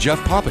call Jeff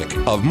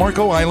Popick of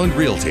Marco Island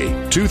Realty,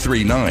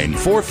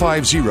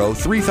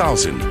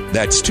 239-450-3000.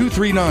 That's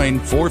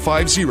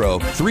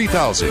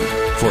 239-450-3000.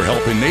 For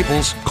help in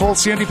Naples, call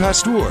Sandy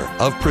Pasteur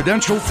of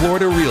Prudential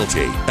Florida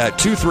Realty at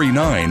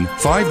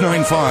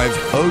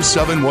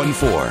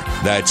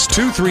 239-595-0714. That's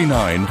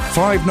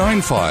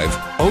 239-595-0714.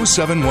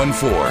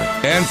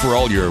 0714. And for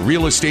all your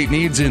real estate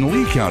needs in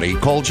Lee County,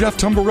 call Jeff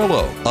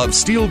Tumbarillo of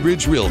Steel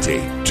Bridge Realty,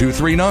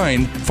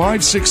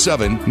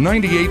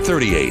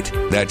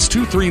 239-567-9838. That's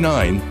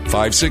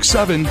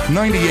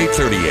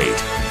 239-567-9838.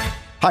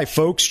 Hi,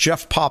 folks.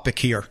 Jeff Popick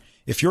here.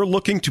 If you're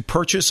looking to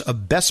purchase a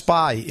Best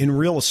Buy in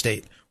real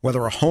estate,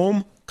 whether a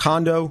home,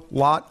 condo,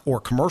 lot, or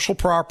commercial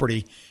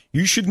property,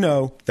 you should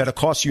know that it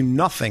costs you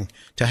nothing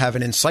to have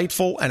an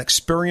insightful and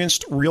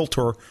experienced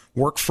realtor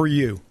work for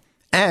you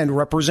and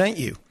represent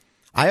you.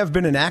 I have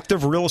been an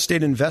active real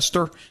estate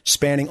investor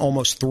spanning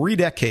almost 3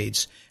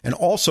 decades and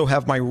also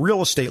have my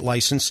real estate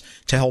license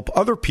to help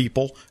other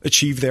people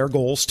achieve their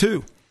goals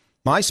too.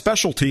 My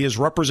specialty is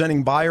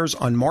representing buyers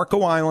on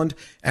Marco Island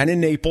and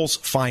in Naples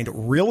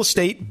find real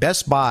estate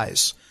Best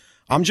Buys.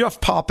 I'm Jeff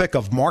Popick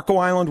of Marco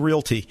Island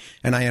Realty,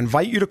 and I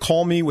invite you to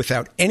call me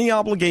without any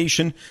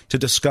obligation to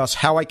discuss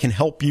how I can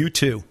help you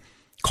too.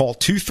 Call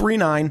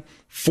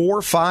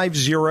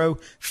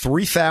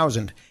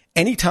 239-450-3000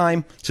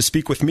 anytime to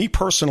speak with me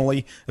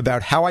personally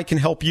about how I can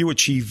help you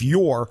achieve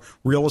your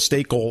real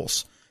estate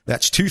goals.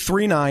 That's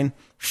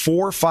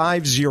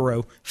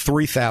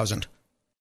 239-450-3000.